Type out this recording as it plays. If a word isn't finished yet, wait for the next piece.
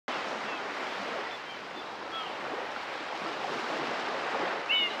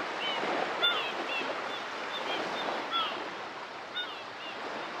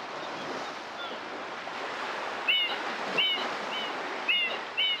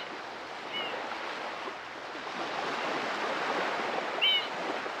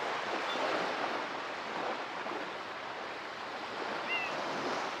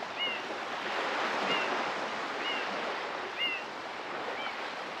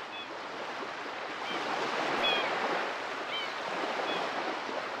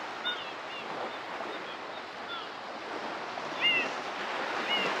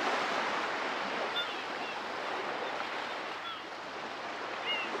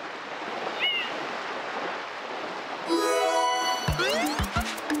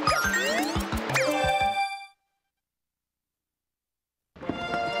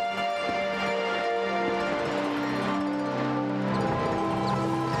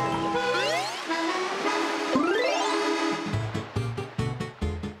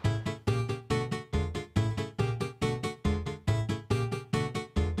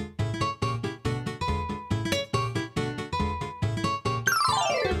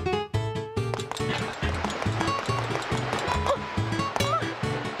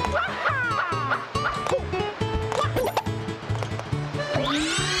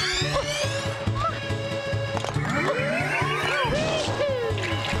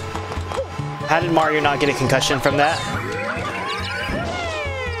How did Mario not get a concussion from that?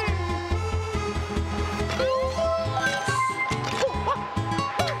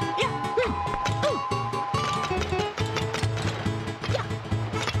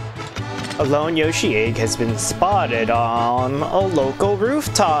 A lone Yoshi egg has been spotted on a local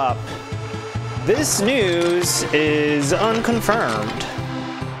rooftop. This news is unconfirmed.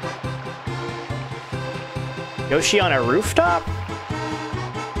 Yoshi on a rooftop?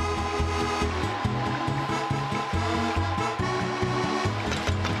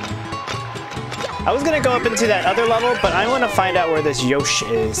 I was gonna go up into that other level, but I want to find out where this Yoshi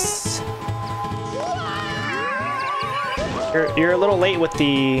is. You're a little late with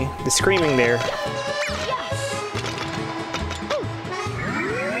the screaming there.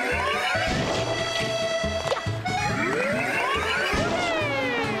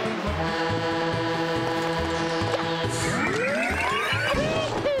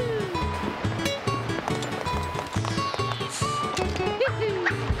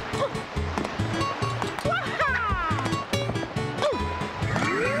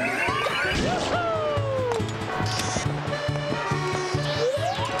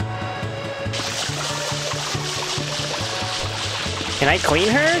 Can I clean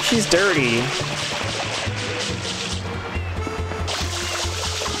her? She's dirty.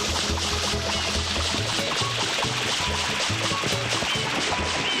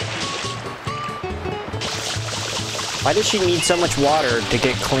 Why does she need so much water to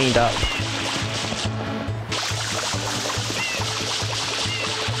get cleaned up?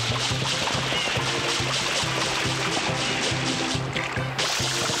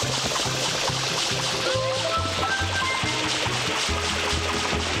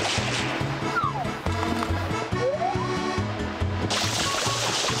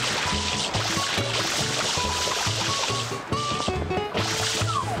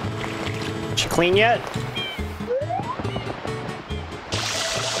 Clean yet?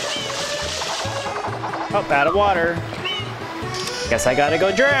 Oh, out of water. Guess I gotta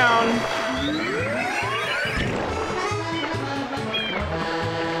go drown.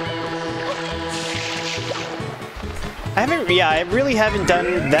 I really haven't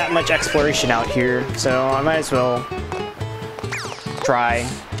done that much exploration out here, so I might as well try.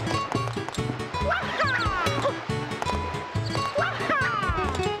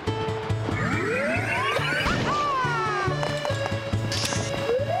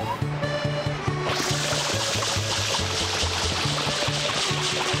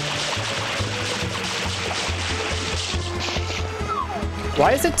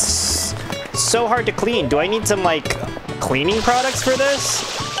 Why is it so hard to clean? Do I need some, like, cleaning products for this?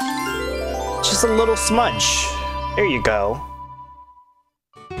 Just a little smudge. There you go.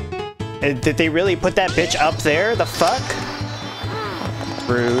 Did they really put that bitch up there? The fuck?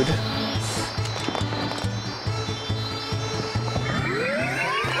 Rude.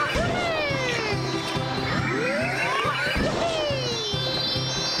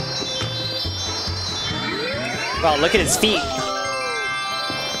 Wow, look at his feet.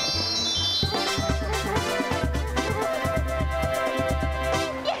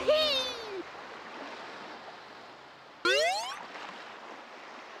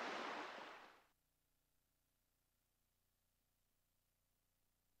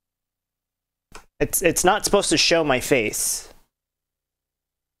 It's not supposed to show my face.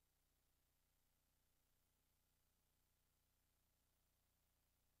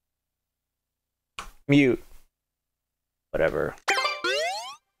 Mute. Whatever.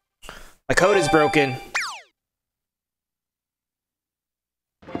 My code is broken.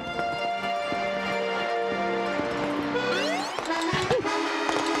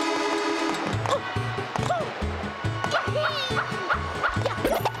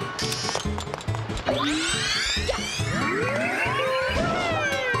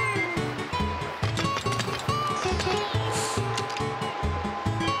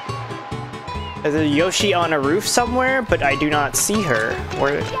 There's a Yoshi on a roof somewhere, but I do not see her.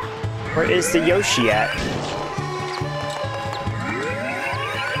 Where is the Yoshi at?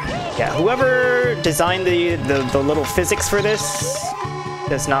 Yeah, whoever designed the little physics for this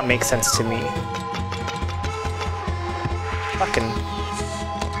does not make sense to me. Fucking.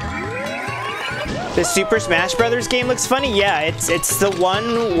 The Super Smash Brothers game looks funny. Yeah, it's the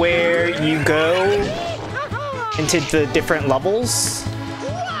one where you go into the different levels.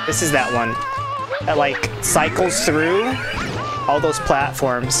 This is that one. That like cycles through all those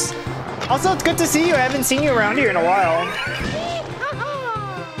platforms. Also, it's good to see you. I haven't seen you around here in a while.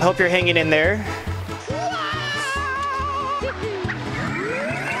 I hope you're hanging in there.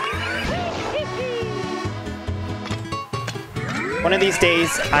 One of these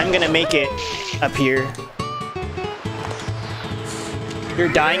days, I'm gonna make it up here.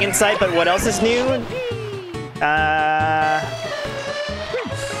 You're dying inside, but what else is new?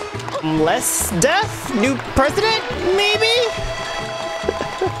 Less death? New president? Maybe?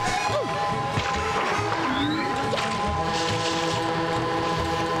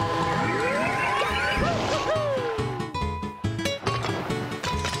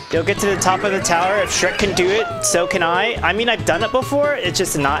 You'll get to the top of the tower. If Shrek can do it, so can I. I mean, I've done it before. It's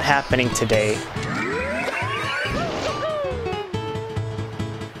just not happening today.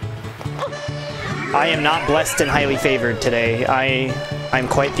 I am not blessed and highly favored today. I'm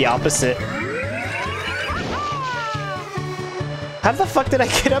quite the opposite. How the fuck did I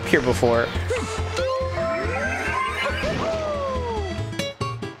get up here before?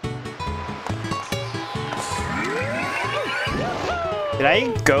 Did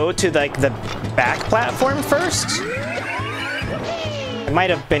I go to like the back platform first? I might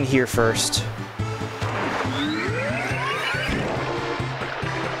have been here first.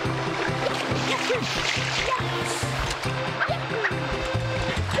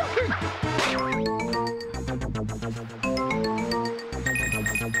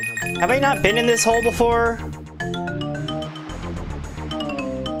 Have I not been in this hole before?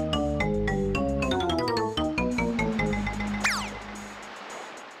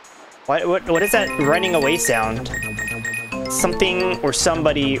 What is that running away sound? Something or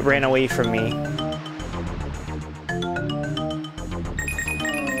somebody ran away from me.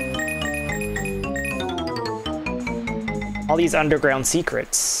 All these underground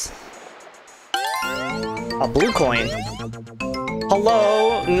secrets. A blue coin.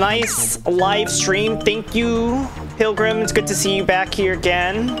 Hello, nice live stream. Thank you, Pilgrim. It's good to see you back here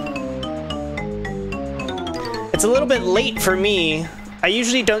again. It's a little bit late for me. I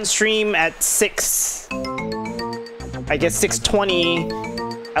usually don't stream at 6. I guess 6:20.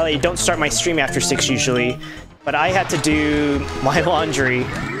 I don't start my stream after 6 usually, but I had to do my laundry.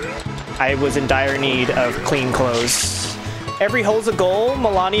 I was in dire need of clean clothes. Every hole's a goal.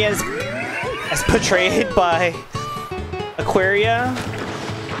 Melania is as portrayed by Aquaria.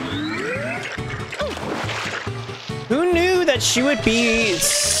 Who knew that she would be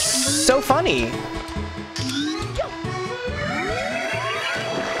so funny?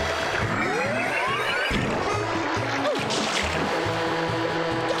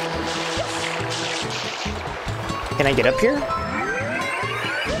 Can I get up here?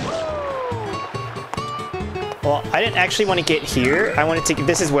 Well, I didn't actually want to get here. I wanted to.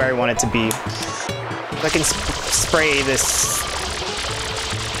 This is where I want it to be. I can spray this.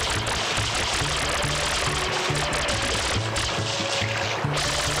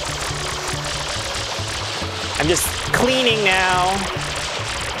 I'm just cleaning now.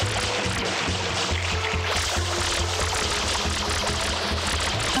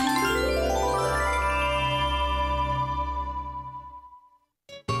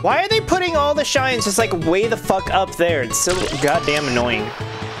 Why are they putting all the shines just like way the fuck up there? It's so goddamn annoying.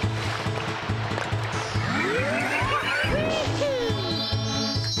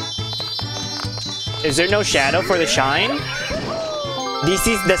 Is there no shadow for the shine? This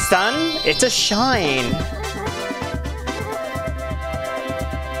is the sun? It's a shine.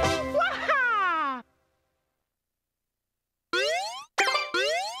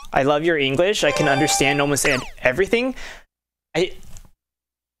 I love your English. I can understand almost everything.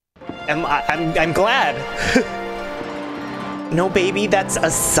 I'm glad. No, baby, that's a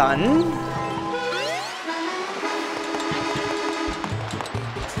sun?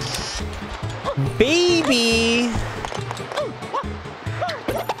 Baby!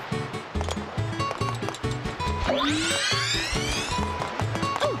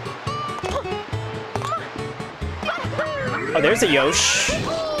 Oh, there's a Yosh.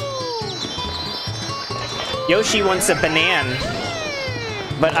 Yoshi wants a banana.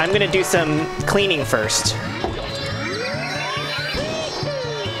 But I'm gonna do some cleaning first.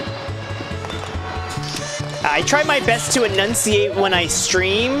 I try my best to enunciate when I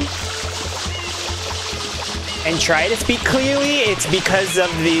stream and try to speak clearly. It's because of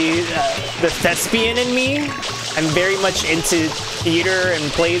the thespian in me. I'm very much into theater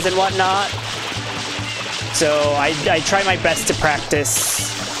and plays and whatnot. So I try my best to practice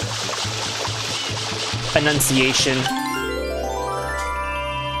enunciation.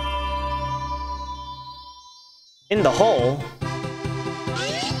 In the hole?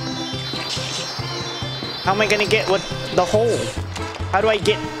 How am I gonna get what the hole? How do I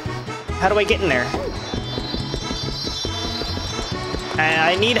get in there?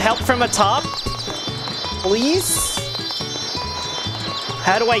 I need help from atop, please?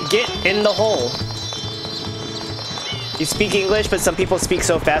 How do I get in the hole? You speak English, but some people speak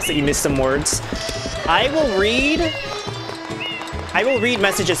so fast that you miss some words. I will read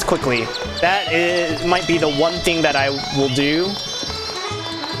messages quickly. That might be the one thing that I will do.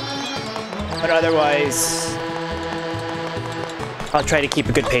 But otherwise, I'll try to keep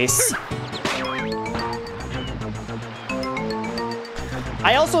a good pace.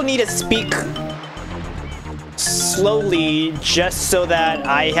 I also need to speak slowly just so that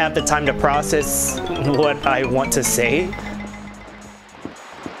I have the time to process what I want to say.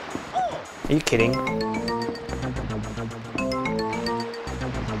 Are you kidding?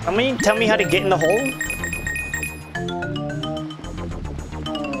 Tell me how to get in the hole?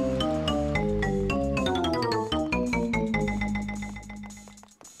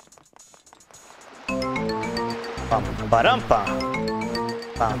 Bum ba-dum bum.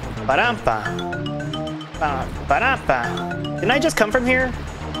 Ba-dum-ba. Ba-ba-da-ba. Didn't I just come from here?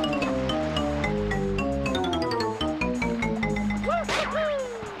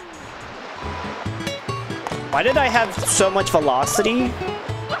 Why did I have so much velocity?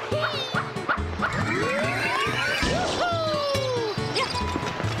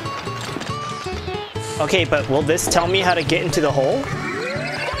 Okay, but will this tell me how to get into the hole?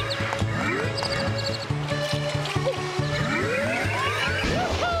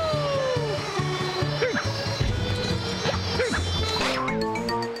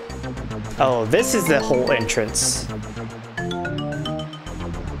 Oh, this is the whole entrance.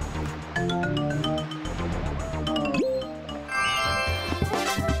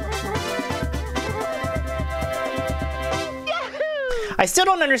 I still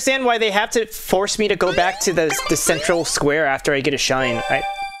don't understand why they have to force me to go back to the central square after I get a shine.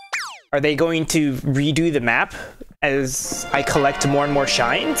 Are they going to redo the map as I collect more and more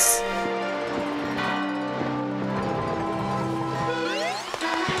shines?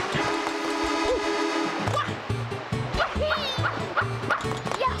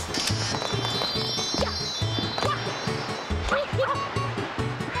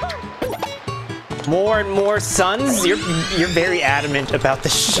 More and more suns? You're very adamant about the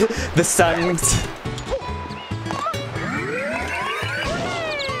suns.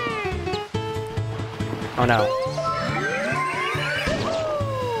 Oh no.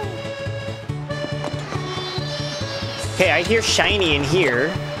 Okay, I hear shiny in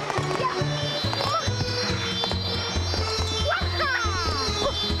here.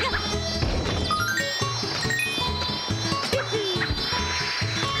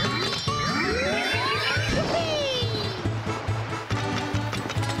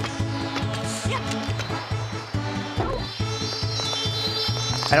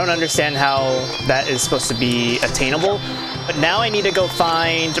 I don't understand how that is supposed to be attainable, but now I need to go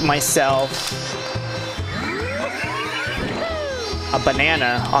find myself a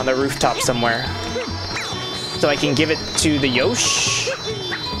banana on the rooftop somewhere so I can give it to the Yosh.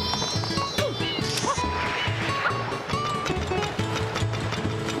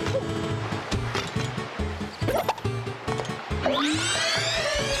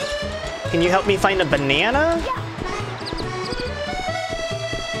 Can you help me find a banana?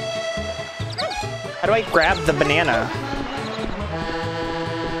 How do I grab the banana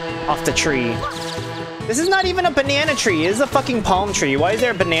off the tree? This is not even a banana tree. This is a fucking palm tree. Why is there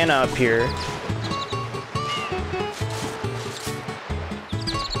a banana up here?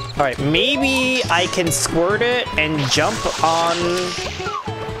 Alright, maybe I can squirt it and jump on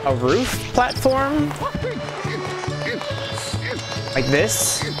a roof platform? Like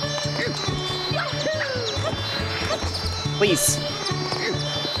this? Please.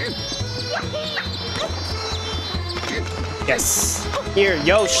 Yes. Here,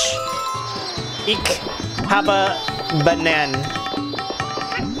 Yosh. Ich habe Banan.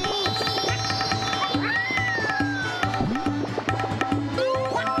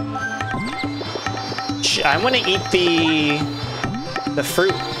 I want to eat the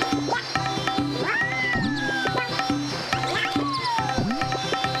fruit.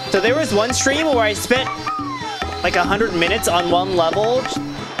 So there was one stream where I spent like 100 minutes on one level,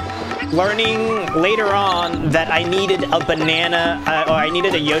 learning later on that I needed a banana, or I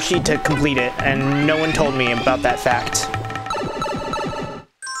needed a Yoshi to complete it, and no one told me about that fact.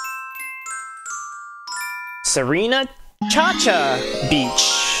 Serena Chacha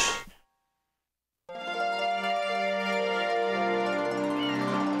Beach.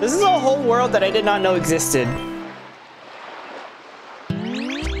 This is a whole world that I did not know existed.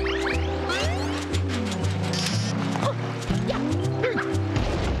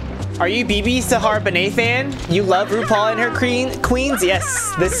 Are you BB Sahar Benet fan? You love RuPaul and her queens?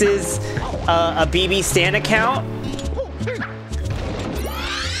 Yes, this is a BB Stan account.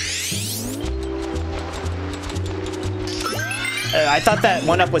 I thought that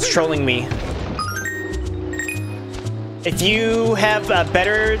 1UP was trolling me. If you have a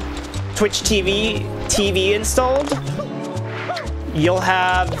better Twitch TV installed, you'll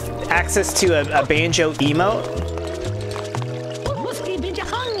have access to a Banjo emote.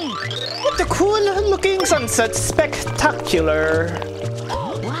 What the cool looking sunset spectacular.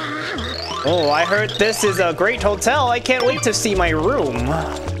 Oh, I heard this is a great hotel. I can't wait to see my room.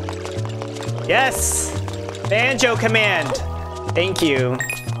 Yes! Banjo command! Thank you.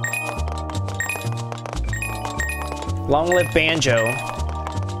 Long live Banjo.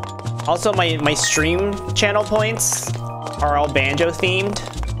 Also, my stream channel points are all Banjo themed.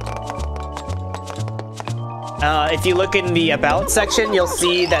 If you look in the About section, you'll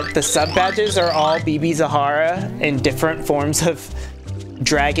see that the sub badges are all BB Zahara in different forms of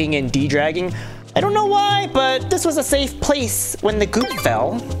dragging and de-dragging. I don't know why, but this was a safe place when the goop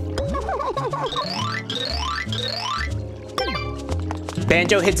fell.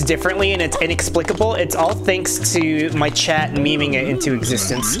 Banjo hits differently and it's inexplicable. It's all thanks to my chat memeing it into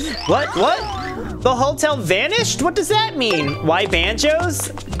existence. What? The hotel vanished? What does that mean? Why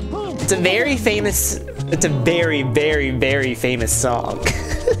banjos? It's a very famous, it's a very, very, very famous song.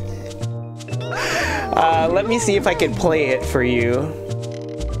 Let me see if I can play it for you.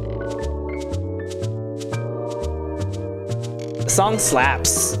 The song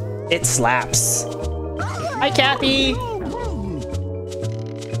slaps. It slaps. Hi, Kathy.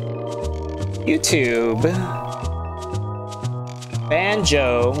 YouTube.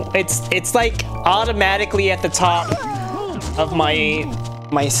 Banjo. It's like automatically at the top of my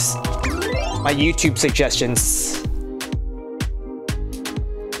YouTube suggestions.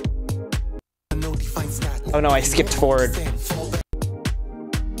 Oh no, I skipped forward.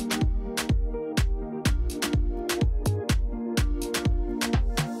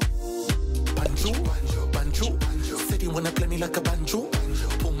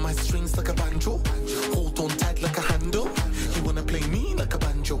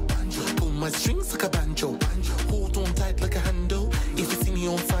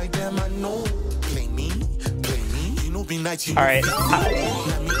 All right.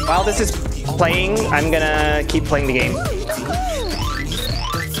 While this is playing, I'm gonna keep playing the game.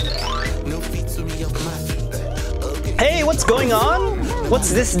 Hey, what's going on?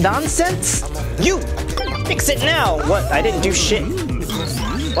 What's this nonsense? You! Fix it now! What? I didn't do shit.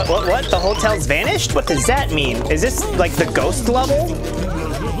 What? The hotel's vanished? What does that mean? Is this like the ghost level?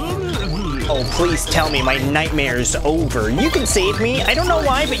 Oh, please tell me my nightmare's over. You can save me. I don't know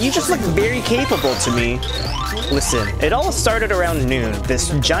why, but you just look very capable to me. Listen, it all started around noon.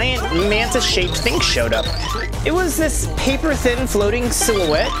 This giant mantis-shaped thing showed up. It was this paper-thin floating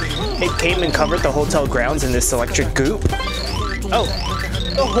silhouette. It came and covered the hotel grounds in this electric goop. Oh,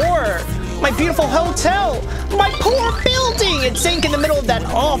 the horror! My beautiful hotel! My poor building! It sank in the middle of that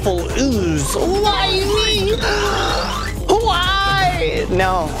awful ooze. Why me? Why?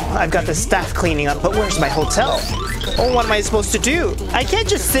 Now, I've got the staff cleaning up, but where's my hotel? Oh, what am I supposed to do? I can't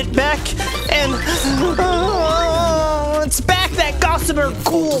just sit back and... it's back, that gossamer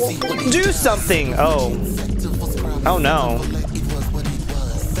ghoul! Do something! Oh. Oh no.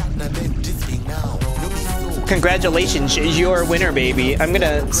 Congratulations, you're a winner, baby. I'm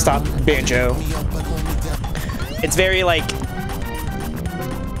gonna stop Banjo. It's very, like...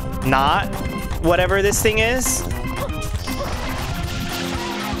 not whatever this thing is.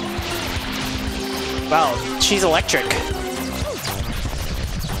 Wow, she's electric.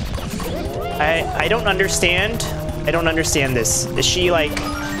 I don't understand. I don't understand this. Is she like...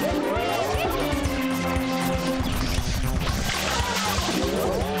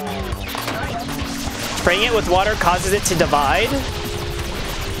 spraying it with water causes it to divide?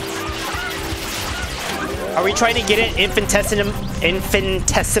 Are we trying to get it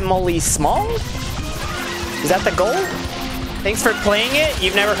infinitesimally small? Is that the goal? Thanks for playing it.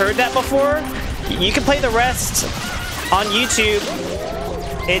 You've never heard that before? You can play the rest on YouTube.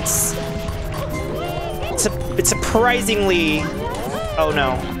 It's surprisingly, oh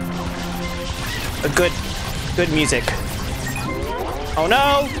no, a good music. Oh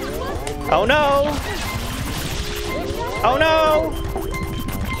no! Oh no! Oh no!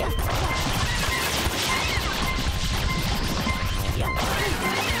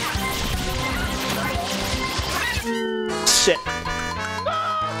 Shit.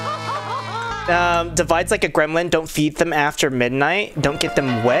 Divides like a gremlin. Don't feed them after midnight. Don't get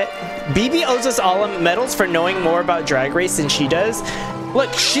them wet. BB owes us all medals for knowing more about Drag Race than she does.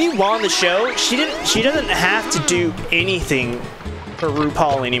 Look, she won the show. She doesn't have to do anything for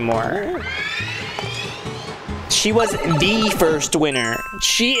RuPaul anymore. She was the first winner.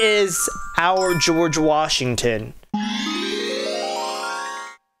 She is our George Washington.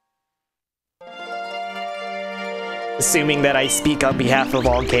 assuming that I speak on behalf of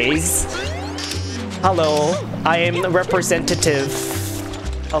all gays. Hello, I am the representative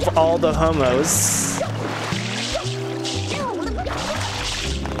of all the homos.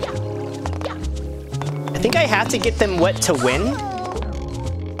 I think I have to get them wet to win.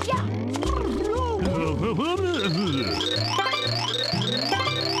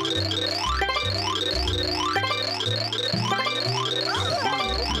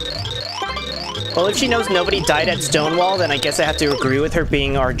 Well, if she knows nobody died at Stonewall, then I guess I have to agree with her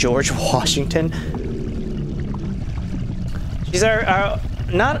being our George Washington. She's our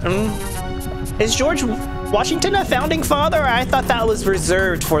not, is George Washington a founding father? I thought that was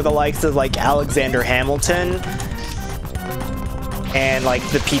reserved for the likes of, like, Alexander Hamilton and, like,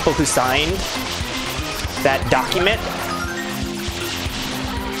 the people who signed that document.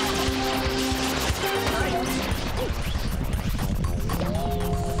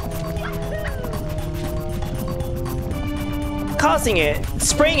 Causing it,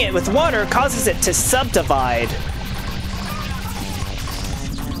 spraying it with water causes it to subdivide.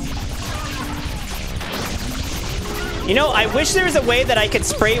 You know, I wish there was a way that I could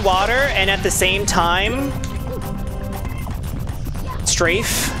spray water and at the same time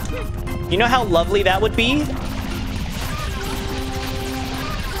strafe. You know how lovely that would be?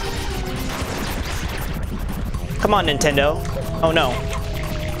 Come on, Nintendo. Oh no.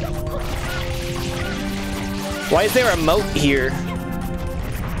 Why is there a moat here?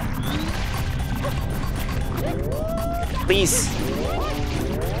 Please.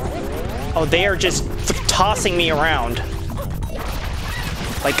 Oh, they are just tossing me around.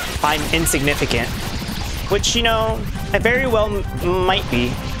 Like I'm insignificant. Which, you know, I very well might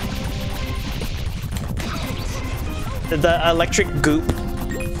be. The electric goop.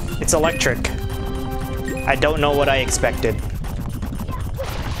 It's electric. I don't know what I expected.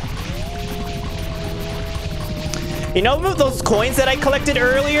 You know those coins that I collected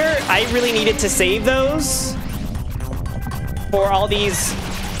earlier? I really needed to save those for all these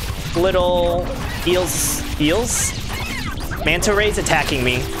little eels? Manta rays attacking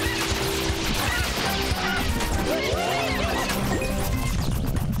me.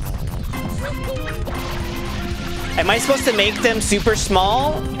 Am I supposed to make them super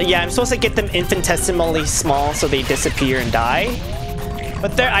small? Yeah, I'm supposed to get them infinitesimally small so they disappear and die.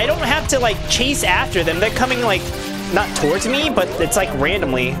 But I don't have to, like, chase after them. They're coming, like, not towards me, but it's like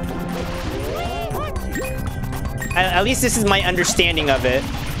randomly. At least this is my understanding of it.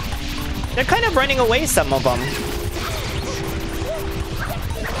 They're kind of running away, some of them.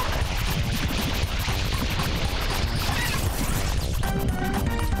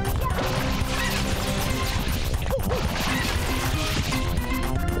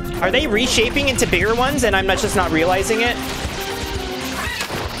 Are they reshaping into bigger ones and I'm just not realizing it?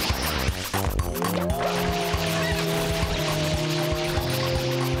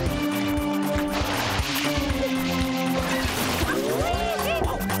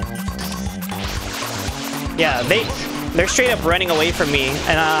 Yeah, they're straight up running away from me,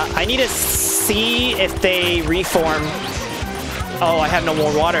 and I need to see if they reform. Oh, I have no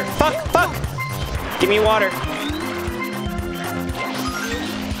more water. Fuck! Give me water.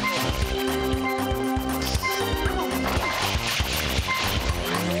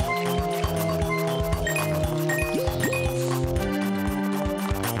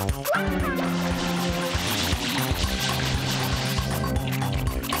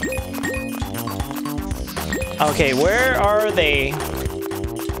 Okay, where are they?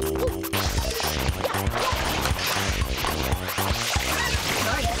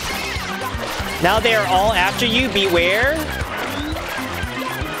 Now they are all after you, beware.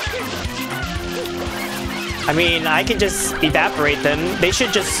 I mean, I can just evaporate them. They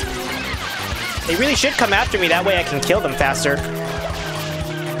really should come after me, that way I can kill them faster.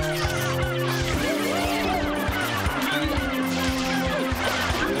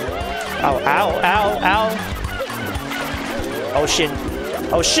 Ow, ow, ow, ow. Oh shit.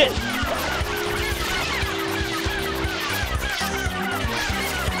 Oh shit!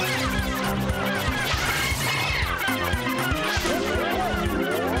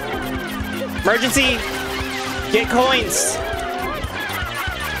 Emergency! Get coins!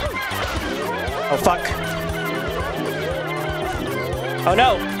 Oh fuck. Oh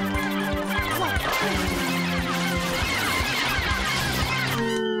no!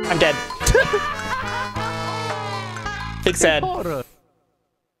 I'm dead. Big sad.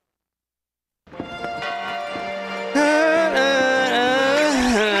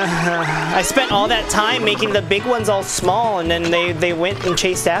 I spent all that time making the big ones all small, and then they went and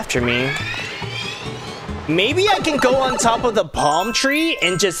chased after me. Maybe I can go on top of the palm tree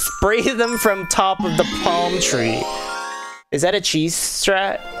and just spray them from top of the palm tree. Is that a cheese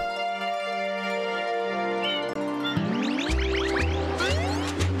strat?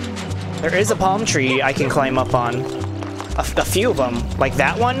 There is a palm tree I can climb up on. A few of them. Like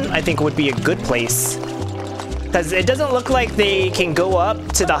that one, I think would be a good place. Because it doesn't look like they can go up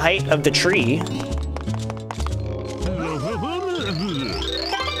to the height of the tree.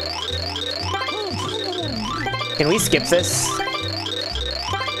 Can we skip this?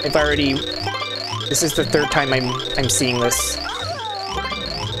 If I already... This is the third time I'm seeing this.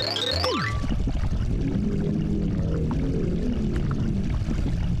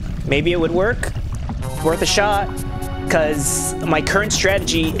 Maybe it would work. Worth a shot. Because my current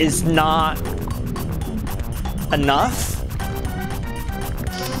strategy is not enough.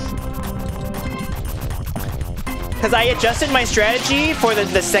 Because I adjusted my strategy for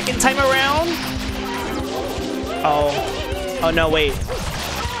the second time around. Oh no, wait.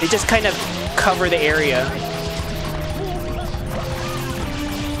 They just kind of cover the area.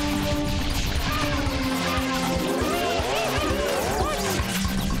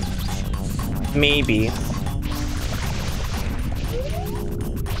 Maybe.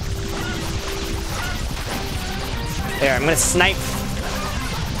 There, I'm gonna snipe.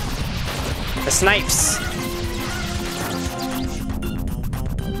 The snipes.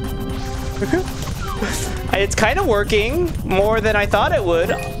 It's kind of working more than I thought it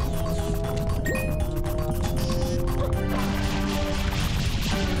would.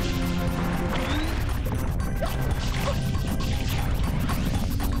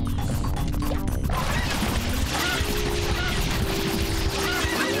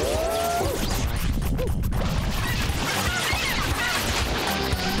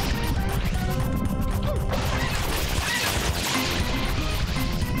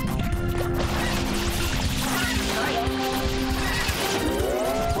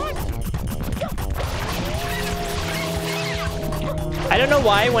 I don't know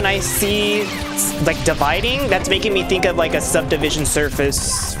why when I see like dividing, that's making me think of like a subdivision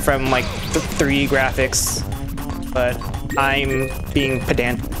surface from like 3D graphics, but I'm being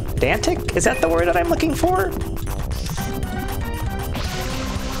pedantic? Is that the word that I'm looking for?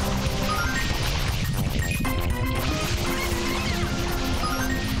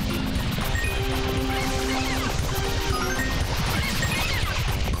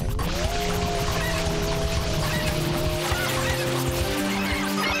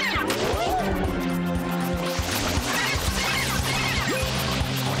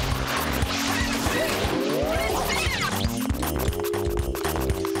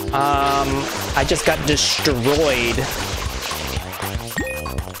 I just got destroyed.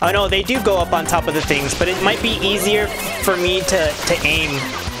 Oh no, they do go up on top of the things, but it might be easier for me to aim.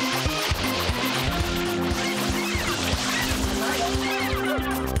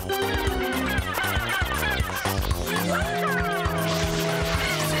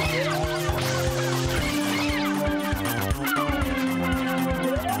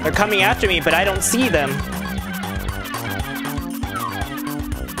 They're coming after me, but I don't see them.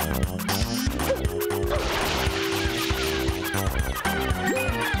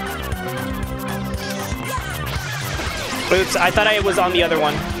 Oops, I thought I was on the other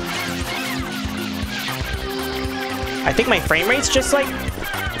one. I think my frame rate's just like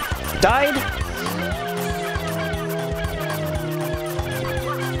died.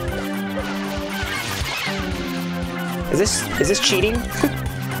 Is this cheating?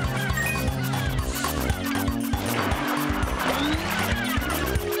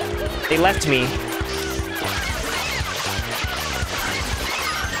 They left me.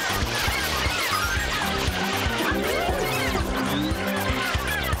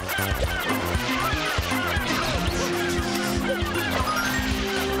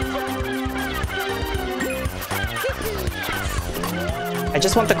 I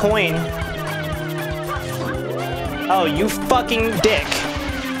just want the coin. Oh, you fucking dick.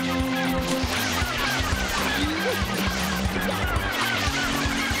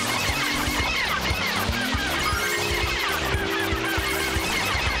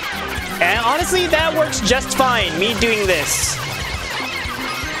 And honestly, that works just fine, me doing this.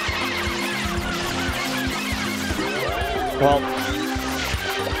 Well.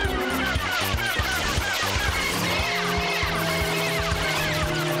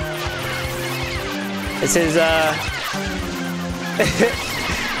 This is,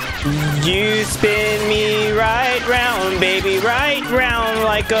 you spin me right round, baby, right round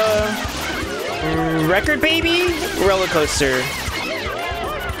like a record, baby? Roller coaster.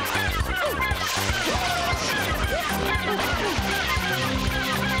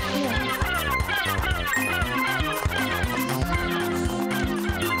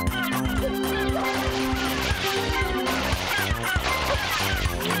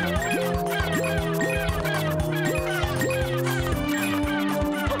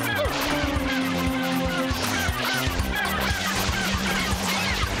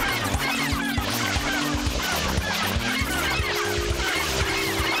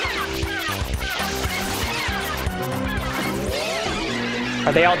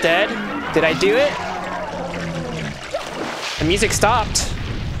 Are they all dead? Did I do it? The music stopped.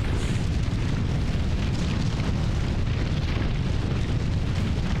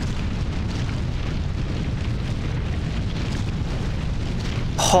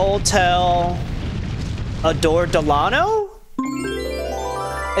 Hotel Adore Delano?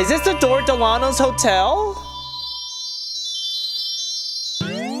 Is this Adore Delano's hotel?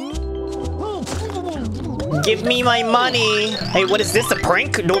 Give me my money. Hey, what is this, a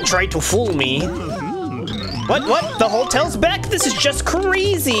prank? Don't try to fool me. What? The hotel's back? This is just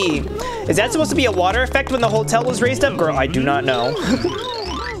crazy. Is that supposed to be a water effect when the hotel was raised up? Girl, I do not know.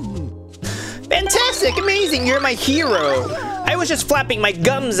 Fantastic, amazing, you're my hero. I was just flapping my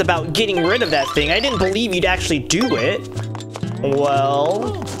gums about getting rid of that thing. I didn't believe you'd actually do it.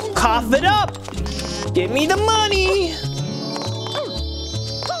 Well, cough it up. Give me the money.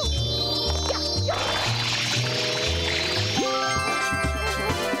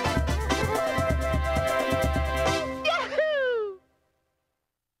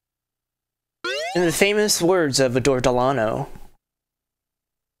 In the famous words of Adore Delano.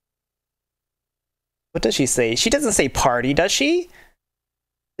 What does she say? She doesn't say party, does she?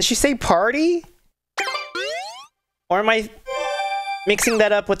 Does she say party? Or am I mixing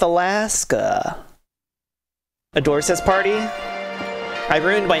that up with Alaska? Adore says party? I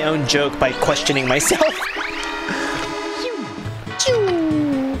ruined my own joke by questioning myself.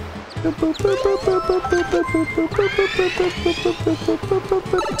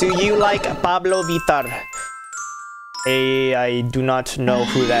 Do you like Pablo Vittar? I do not know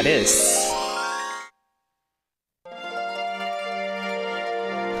who that is.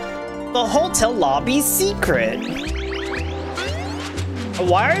 The hotel lobby's secret.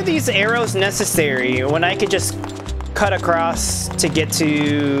 Why are these arrows necessary when I could just cut across to get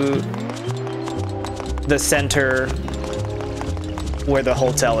to the center where the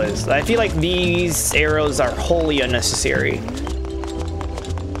hotel is? I feel like these arrows are wholly unnecessary.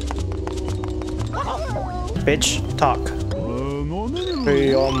 Bitch, talk.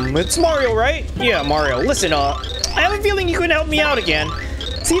 Hey, it's Mario, right? Yeah, Mario. Listen, I have a feeling you can help me out again.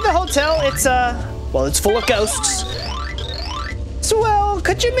 See the hotel? It's, well, it's full of ghosts. So, well,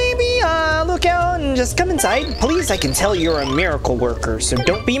 could you maybe, look out and just come inside? Please, I can tell you're a miracle worker, so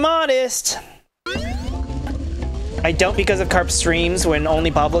don't be modest. I don't because of Carp's streams when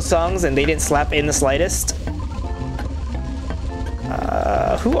only Pablo songs and they didn't slap in the slightest.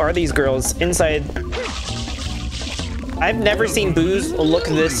 Who are these girls inside? I've never seen Booze look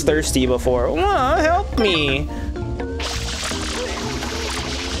this thirsty before. Help me.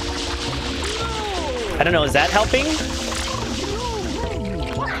 I don't know, is that helping?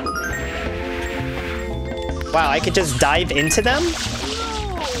 Wow, I could just dive into them?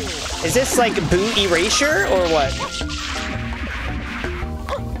 Is this like Boo Erasure or what?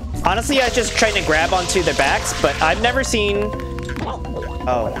 Honestly, I was just trying to grab onto their backs, but I've never seen...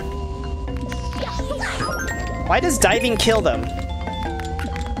 Oh. Why does diving kill them?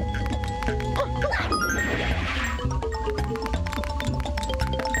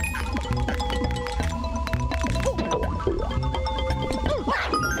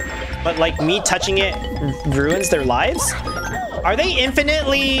 But like me touching it ruins their lives? Are they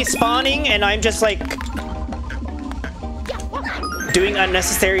infinitely spawning and I'm just like doing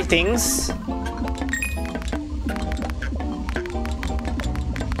unnecessary things?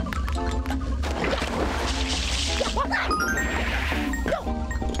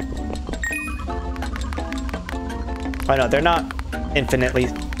 Oh no, they're not infinitely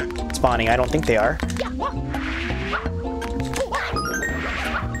spawning. I don't think they are.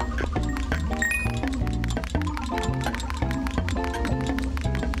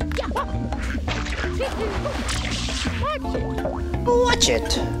 Watch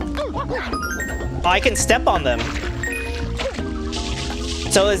it. Oh, I can step on them.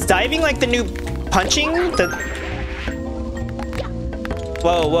 So is diving like the new punching?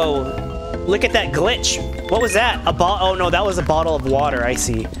 Whoa, whoa. Look at that glitch. What was that? Oh no, that was a bottle of water, I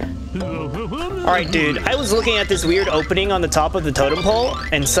see. Alright, dude, I was looking at this weird opening on the top of the totem pole,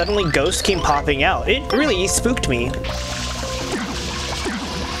 and suddenly ghosts came popping out. It really spooked me.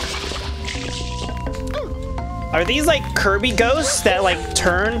 Are these like Kirby ghosts that like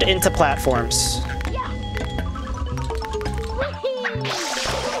turned into platforms?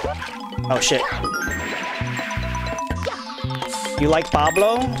 Oh shit. You like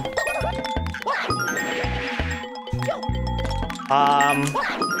Pablo? I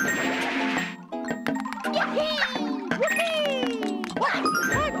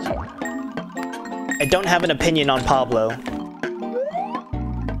don't have an opinion on Pablo.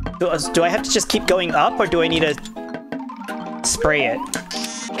 Do I have to just keep going up, or do I need to spray it?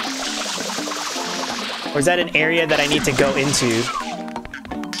 Or is that an area that I need to go into?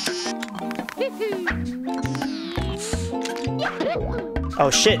 Oh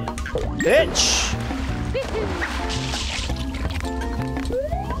shit. Bitch!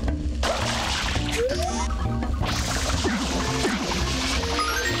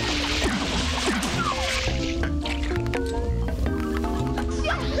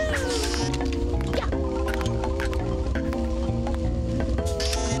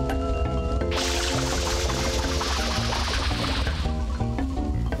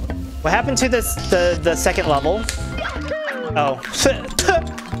 What happened to this, the second level? Oh.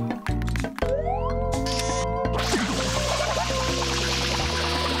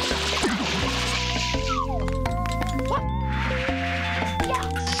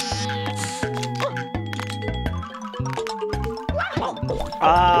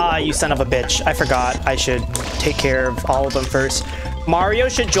 Ah, you son of a bitch. I forgot. I should take care of all of them first. Mario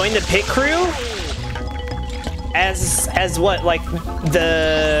should join the pit crew? As what? Like,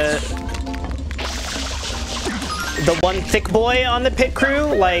 the one thick boy on the pit crew?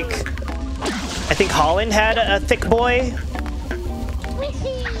 Like, I think Holland had a thick boy.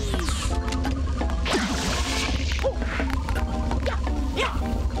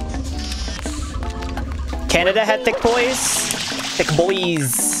 Canada had thick boys. Thick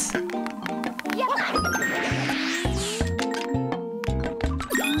boys.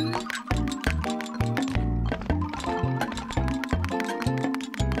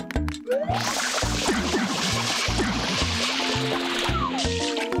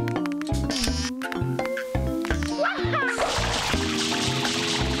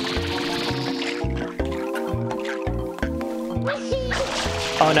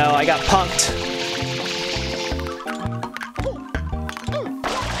 Oh no, I got punked.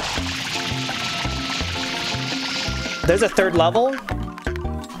 There's a third level?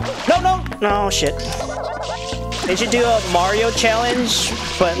 No, shit. They should do a Mario challenge,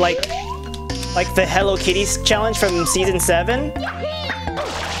 but like the Hello Kitty challenge from Season 7?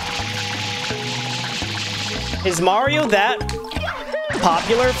 Is Mario that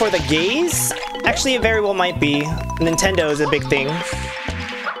popular for the gays? Actually, it very well might be. Nintendo is a big thing.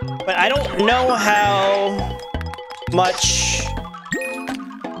 But I don't know how much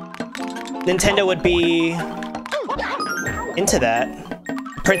Nintendo would be into that.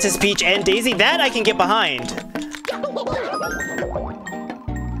 Princess Peach and Daisy, that I can get behind.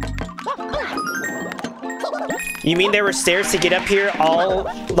 You mean there were stairs to get up here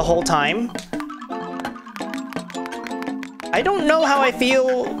the whole time? I don't know how I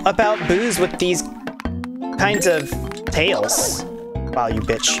feel about Boo's with these kinds of tails. Wow, you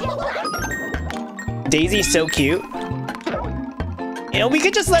bitch. Daisy's so cute. You know, we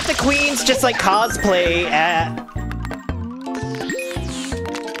could just let the queens just like cosplay at...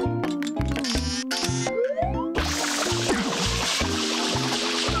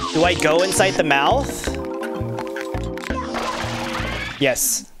 Do I go inside the mouth?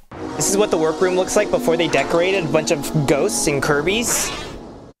 Yes. This is what the workroom looks like before they decorated a bunch of ghosts and Kirby's.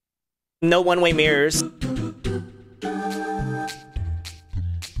 No one-way mirrors.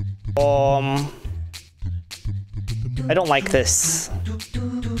 I don't like this.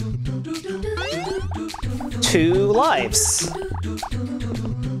 2 lives.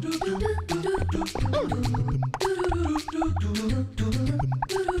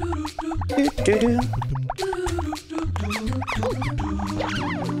 Doo-doo-doo.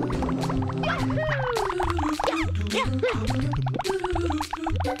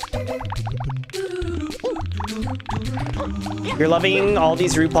 You're loving all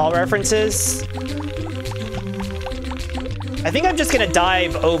these RuPaul references? I think I'm just gonna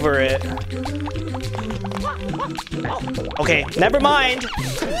dive over it. Okay, never mind.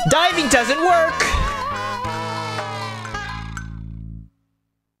 Diving doesn't work!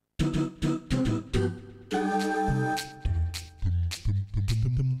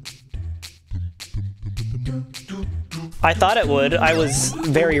 I thought it would. I was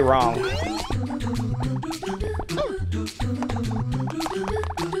very wrong.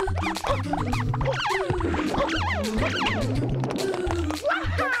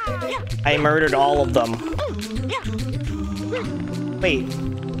 I murdered all of them. Wait.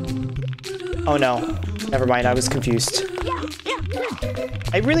 Oh no. Never mind, I was confused.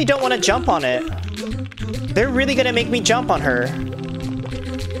 I really don't want to jump on it. They're really gonna make me jump on her.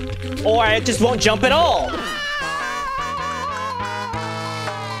 Or I just won't jump at all!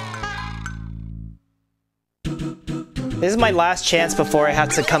 This is my last chance before I have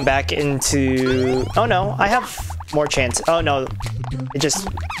to come back into... Oh no, I have more chance. Oh no, it just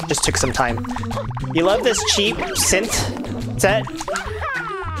took some time. You love this cheap synth set?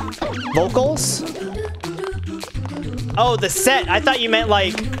 Vocals? Oh, the set. I thought you meant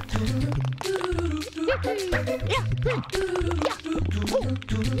like...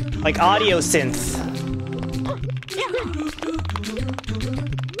 like audio synth.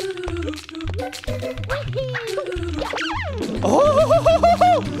 Oh!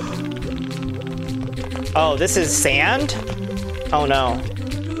 Oh, this is sand? Oh no.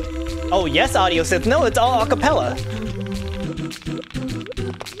 Oh yes, audio synth. No, it's all acapella.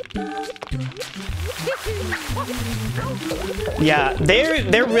 Yeah,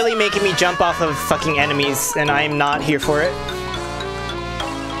 they're really making me jump off of fucking enemies, and I'm not here for it.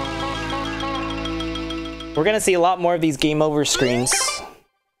 We're gonna see a lot more of these game over screens.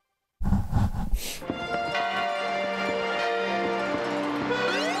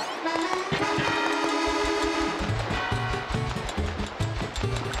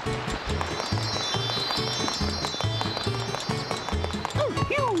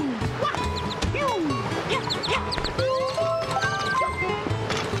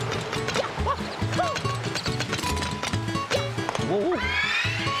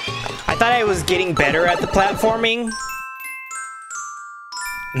 I thought I was getting better at the platforming.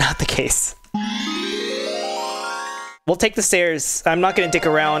 Not the case. We'll take the stairs. I'm not gonna dick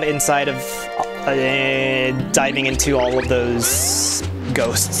around inside of diving into all of those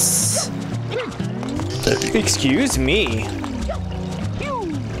ghosts. Excuse me.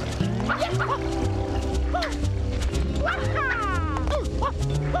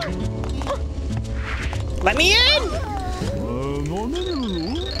 Let me in!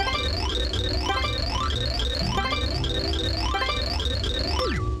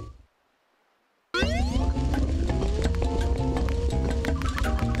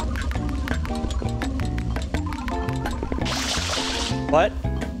 What?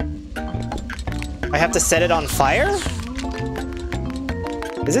 I have to set it on fire?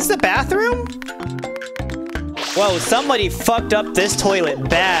 Is this the bathroom? Whoa, somebody fucked up this toilet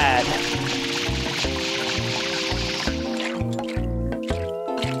bad.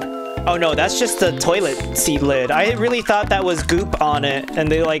 Oh no, that's just the toilet seat lid. I really thought that was goop on it,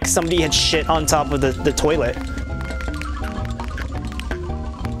 and they like somebody had shit on top of the toilet.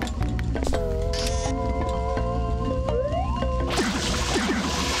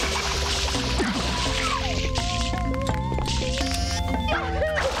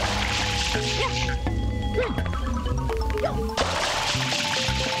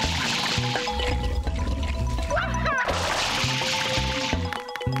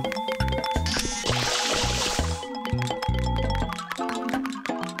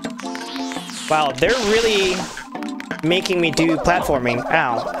 Wow, they're really making me do platforming.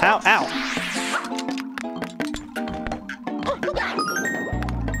 Ow, ow, ow.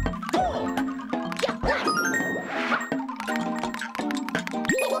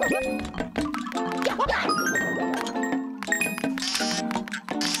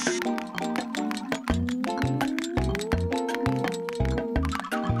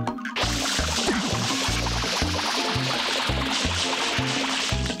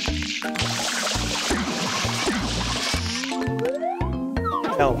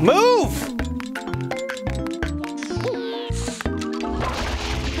 No, move!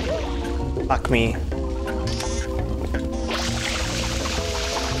 Fuck me.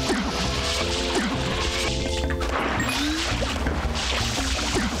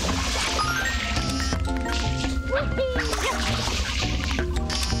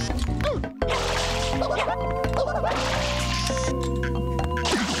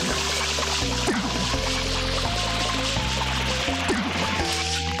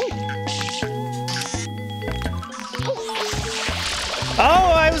 Oh,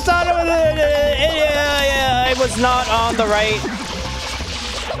 I was not on the... I was not on the right...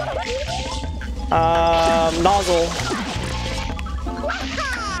 nozzle.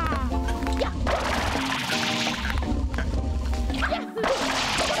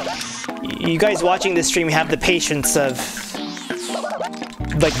 You guys watching this stream have the patience of...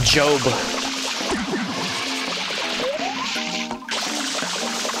 like Job.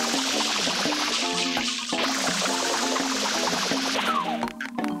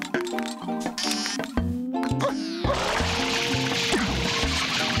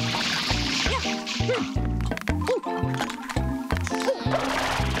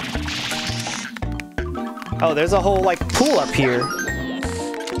 Oh, there's a whole, like, pool up here.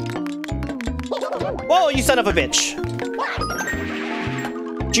 Whoa, you son of a bitch!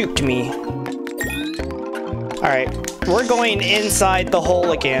 Juked me. Alright, we're going inside the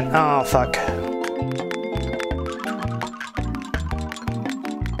hole again. Oh, fuck.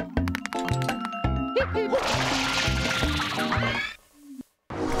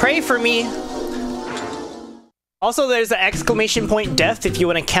 Pray for me. Also, there's an exclamation point death if you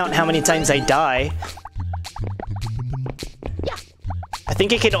want to count how many times I die. I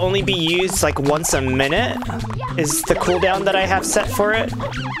think it can only be used like once a minute, is the cooldown that I have set for it.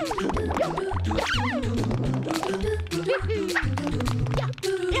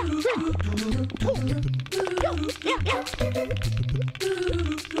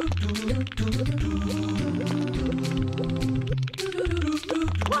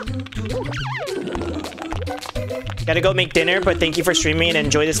 Gotta go make dinner, but thank you for streaming and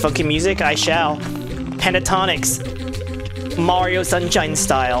enjoy this funky music. I shall. Pentatonics. Mario Sunshine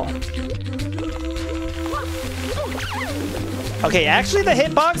style. Okay, actually the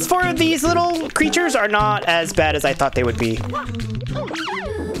hitbox for these little creatures are not as bad as I thought they would be.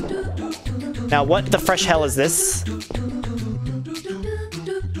 Now, what the fresh hell is this?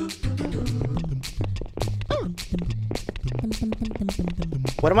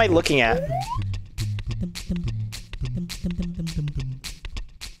 What am I looking at?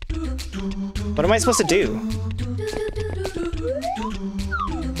 What am I supposed to do?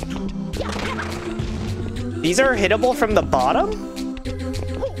 These are hittable from the bottom?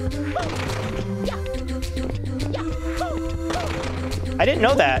 I didn't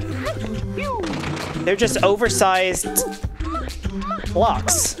know that. They're just oversized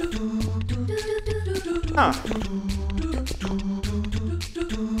blocks. Huh.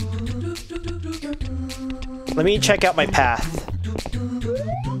 Let me check out my path.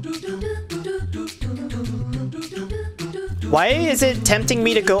 Why is it tempting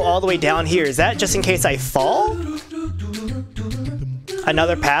me to go all the way down here? Is that just in case I fall?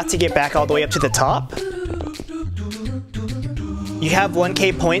 Another path to get back all the way up to the top? You have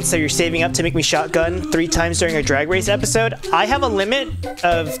 1k points, so you're saving up to make me shotgun 3 times during a Drag Race episode. I have a limit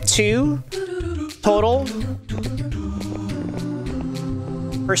of 2 total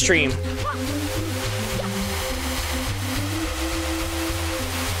per stream.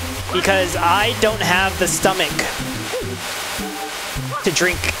 Because I don't have the stomach to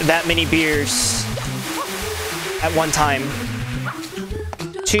drink that many beers at one time.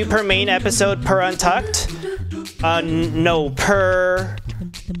 2 per main episode per Untucked? No, per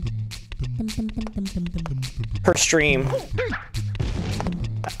stream.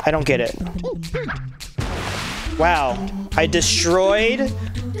 I don't get it. Wow, I destroyed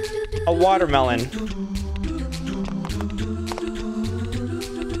a watermelon.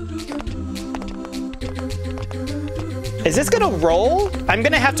 Is this gonna roll? I'm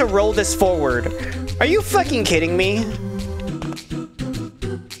gonna have to roll this forward. Are you fucking kidding me?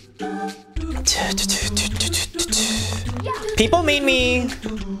 People made me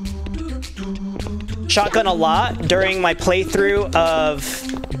shotgun a lot during my playthrough of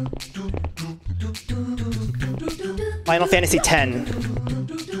Final Fantasy X.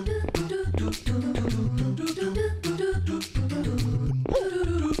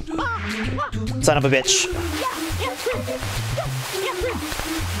 Son of a bitch.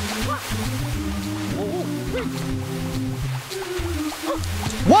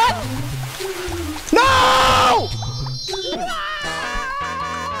 What? No!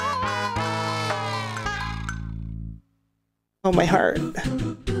 Oh, my heart.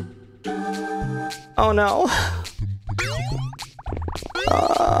 Oh, no.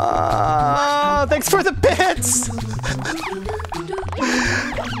 Thanks for the bits!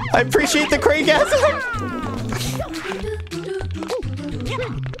 I appreciate the Craigasm!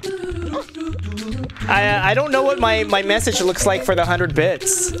 I don't know what my message looks like for the 100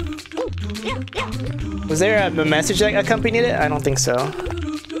 bits. Was there a message that accompanied it? I don't think so.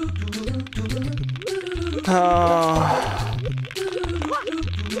 Oh.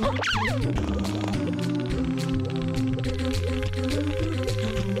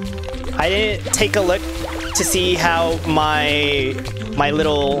 I didn't take a look to see how my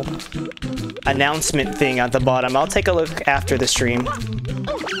little announcement thing at the bottom. I'll take a look after the stream.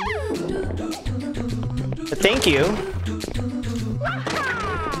 But thank you.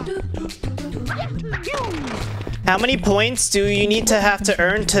 How many points do you need to have to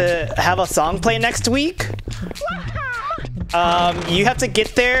earn to have a song play next week? You have to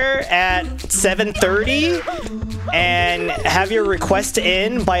get there at 7:30 and have your request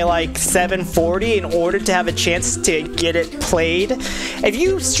in by like 7:40 in order to have a chance to get it played. If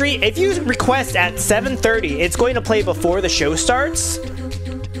you request at 7:30, it's going to play before the show starts.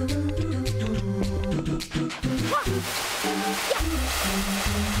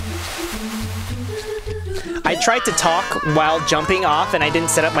 I tried to talk while jumping off and I didn't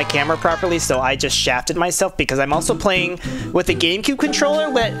set up my camera properly, so I just shafted myself because I'm also playing with a GameCube controller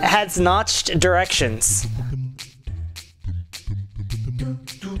that has notched directions.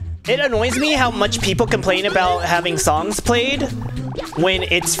 It annoys me how much people complain about having songs played when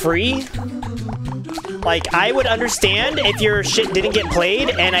it's free. Like, I would understand if your shit didn't get played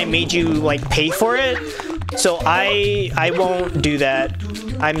and I made you, like, pay for it. So I won't do that.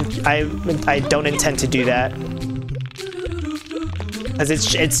 I don't intend to do that. Because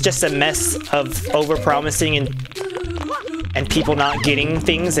it's just a mess of overpromising and people not getting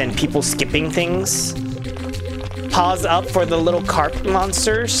things and people skipping things. Pause up for the little carp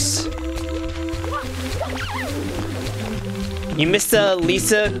monsters. You missed the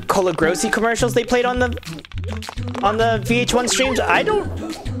Lisa Colagrossi commercials they played on the VH1 streams.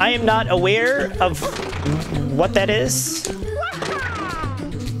 I am not aware of what that is.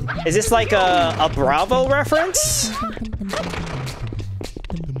 Is this like a Bravo reference?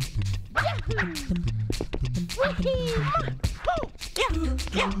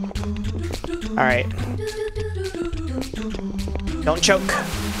 All right. Don't choke.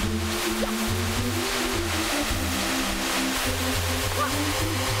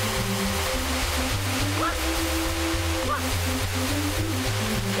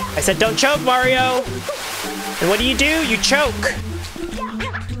 I said don't choke, Mario! And what do? You choke!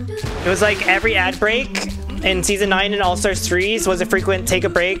 It was like every ad break in Season 9 and All-Stars 3s was a frequent take a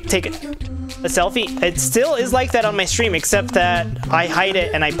break, take a selfie. It still is like that on my stream, except that I hide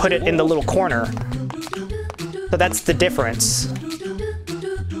it and I put it in the little corner. So that's the difference.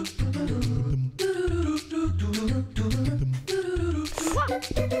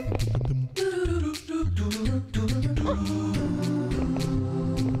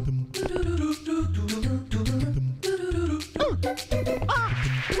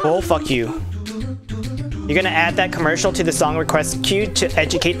 Oh, fuck you. You're gonna add that commercial to the song request queue to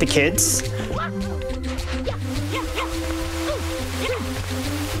educate the kids?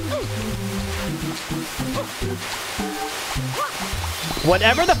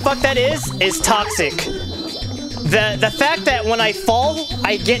 Whatever the fuck that is toxic. The fact that when I fall,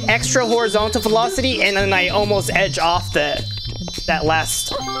 I get extra horizontal velocity and then I almost edge off that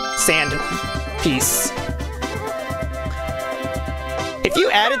last sand piece. If you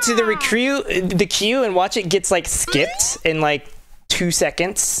add it to the queue and watch it gets like skipped in like 2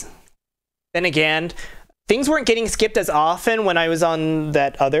 seconds, then again, things weren't getting skipped as often when I was on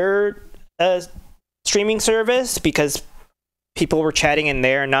that other streaming service because people were chatting in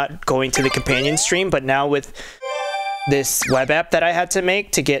there and not going to the companion stream. But now with this web app that I had to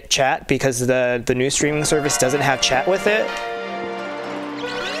make to get chat because the new streaming service doesn't have chat with it,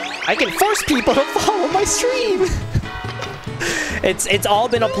 I can force people to follow my stream. It's all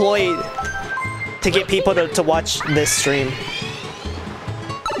been a ploy to get people to watch this stream.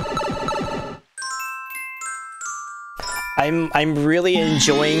 I'm really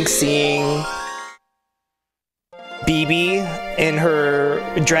enjoying seeing BB in her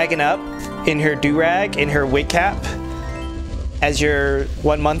Dragon Up, in her do-rag, in her wig cap as your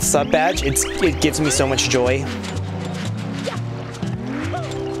 1 month sub badge. It gives me so much joy.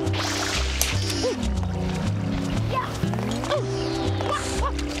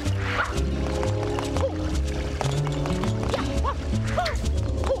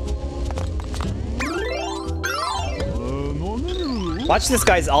 Watch, this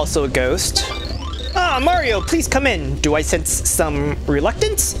guy's also a ghost. Ah, Mario, please come in. Do I sense some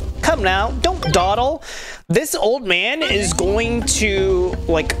reluctance? Come now, don't dawdle. This old man is going to,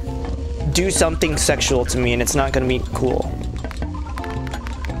 like, do something sexual to me and it's not gonna be cool.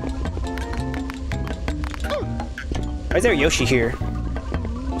 Why is there Yoshi here?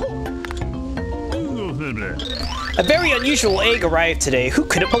 A very unusual egg arrived today. Who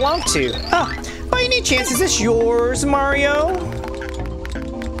could it belong to? Ah, by any chance, is this yours, Mario?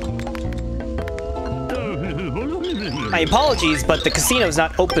 My apologies, but the casino's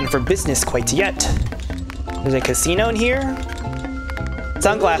not open for business quite yet. There's a casino in here?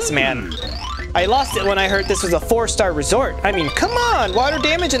 Sunglass Man. I lost it when I heard this was a 4-star resort. I mean, come on! Water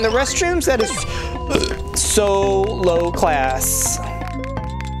damage in the restrooms? That is so low class.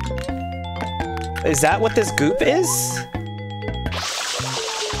 Is that what this goop is?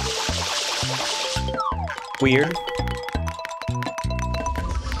 Weird.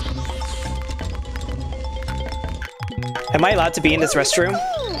 Am I allowed to be in this restroom?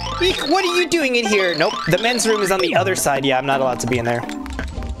 Eek, what are you doing in here? Nope, the men's room is on the other side. Yeah, I'm not allowed to be in there.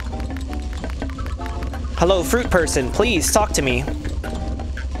 Hello, fruit person. Please, talk to me.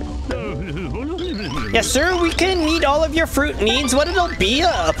 Yes, sir, we can meet all of your fruit needs. What it'll be?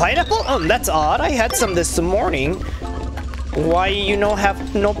 A pineapple? Oh, that's odd. I had some this morning. Why you don't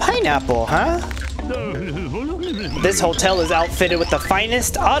have no pineapple, huh? This hotel is outfitted with the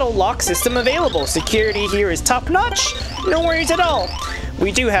finest auto lock system available. Security here is top-notch. No worries at all.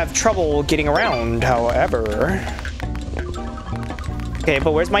 We do have trouble getting around, however. Okay,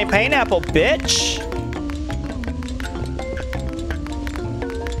 but where's my pineapple, bitch?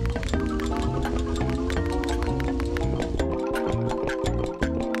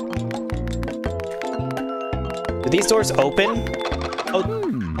 Do these doors open?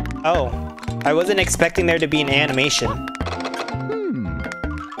 Oh, I wasn't expecting there to be an animation.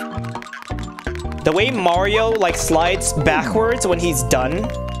 The way Mario like slides backwards when he's done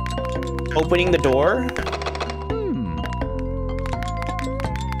opening the door.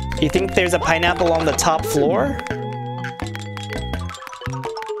 You think there's a pineapple on the top floor?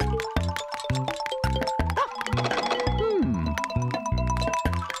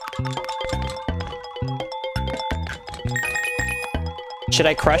 Should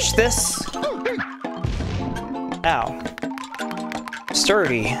I crush this? Ow.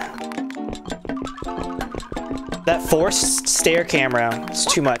 Sturdy. That forced stare camera is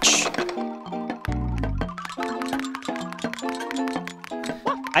too much.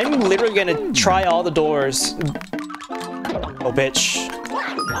 I'm literally gonna try all the doors. Oh, bitch.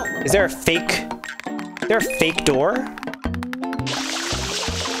 Is there a fake... Is there a fake door?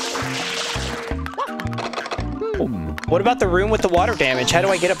 What about the room with the water damage? How do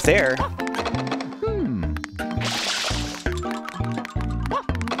I get up there?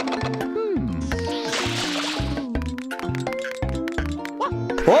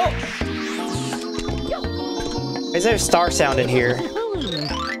 Whoa! Is there a star sound in here?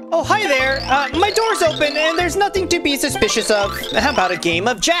 Oh, hi there! My door's open and there's nothing to be suspicious of. How about a game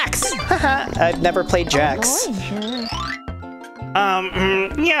of Jax? Haha, I've never played Jax.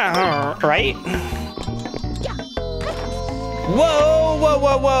 Yeah, right? Whoa, whoa,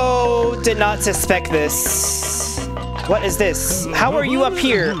 whoa, whoa! Did not suspect this. What is this? How are you up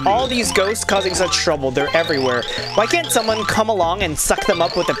here? All these ghosts causing such trouble. They're everywhere. Why can't someone come along and suck them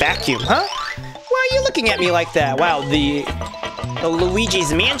up with a vacuum, huh? Why are you looking at me like that? Wow, the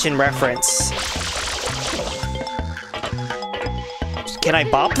Luigi's Mansion reference. Can I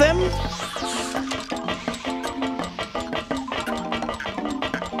bop them?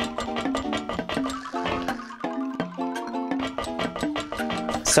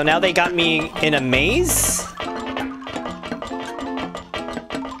 So now they got me in a maze?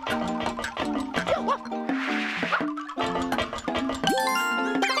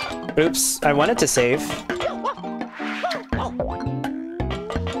 Oops, I wanted to save.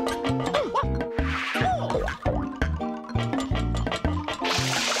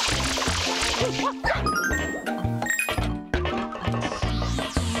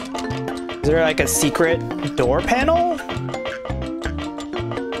 Is there like a secret door panel?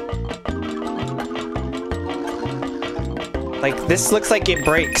 Like, this looks like it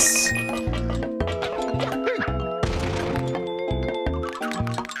breaks.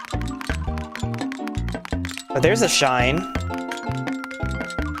 Oh, there's a shine.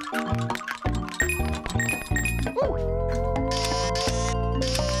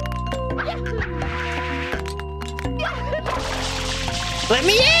 Let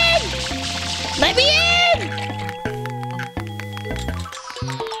me in! Let me in!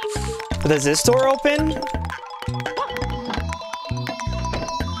 Does this door open?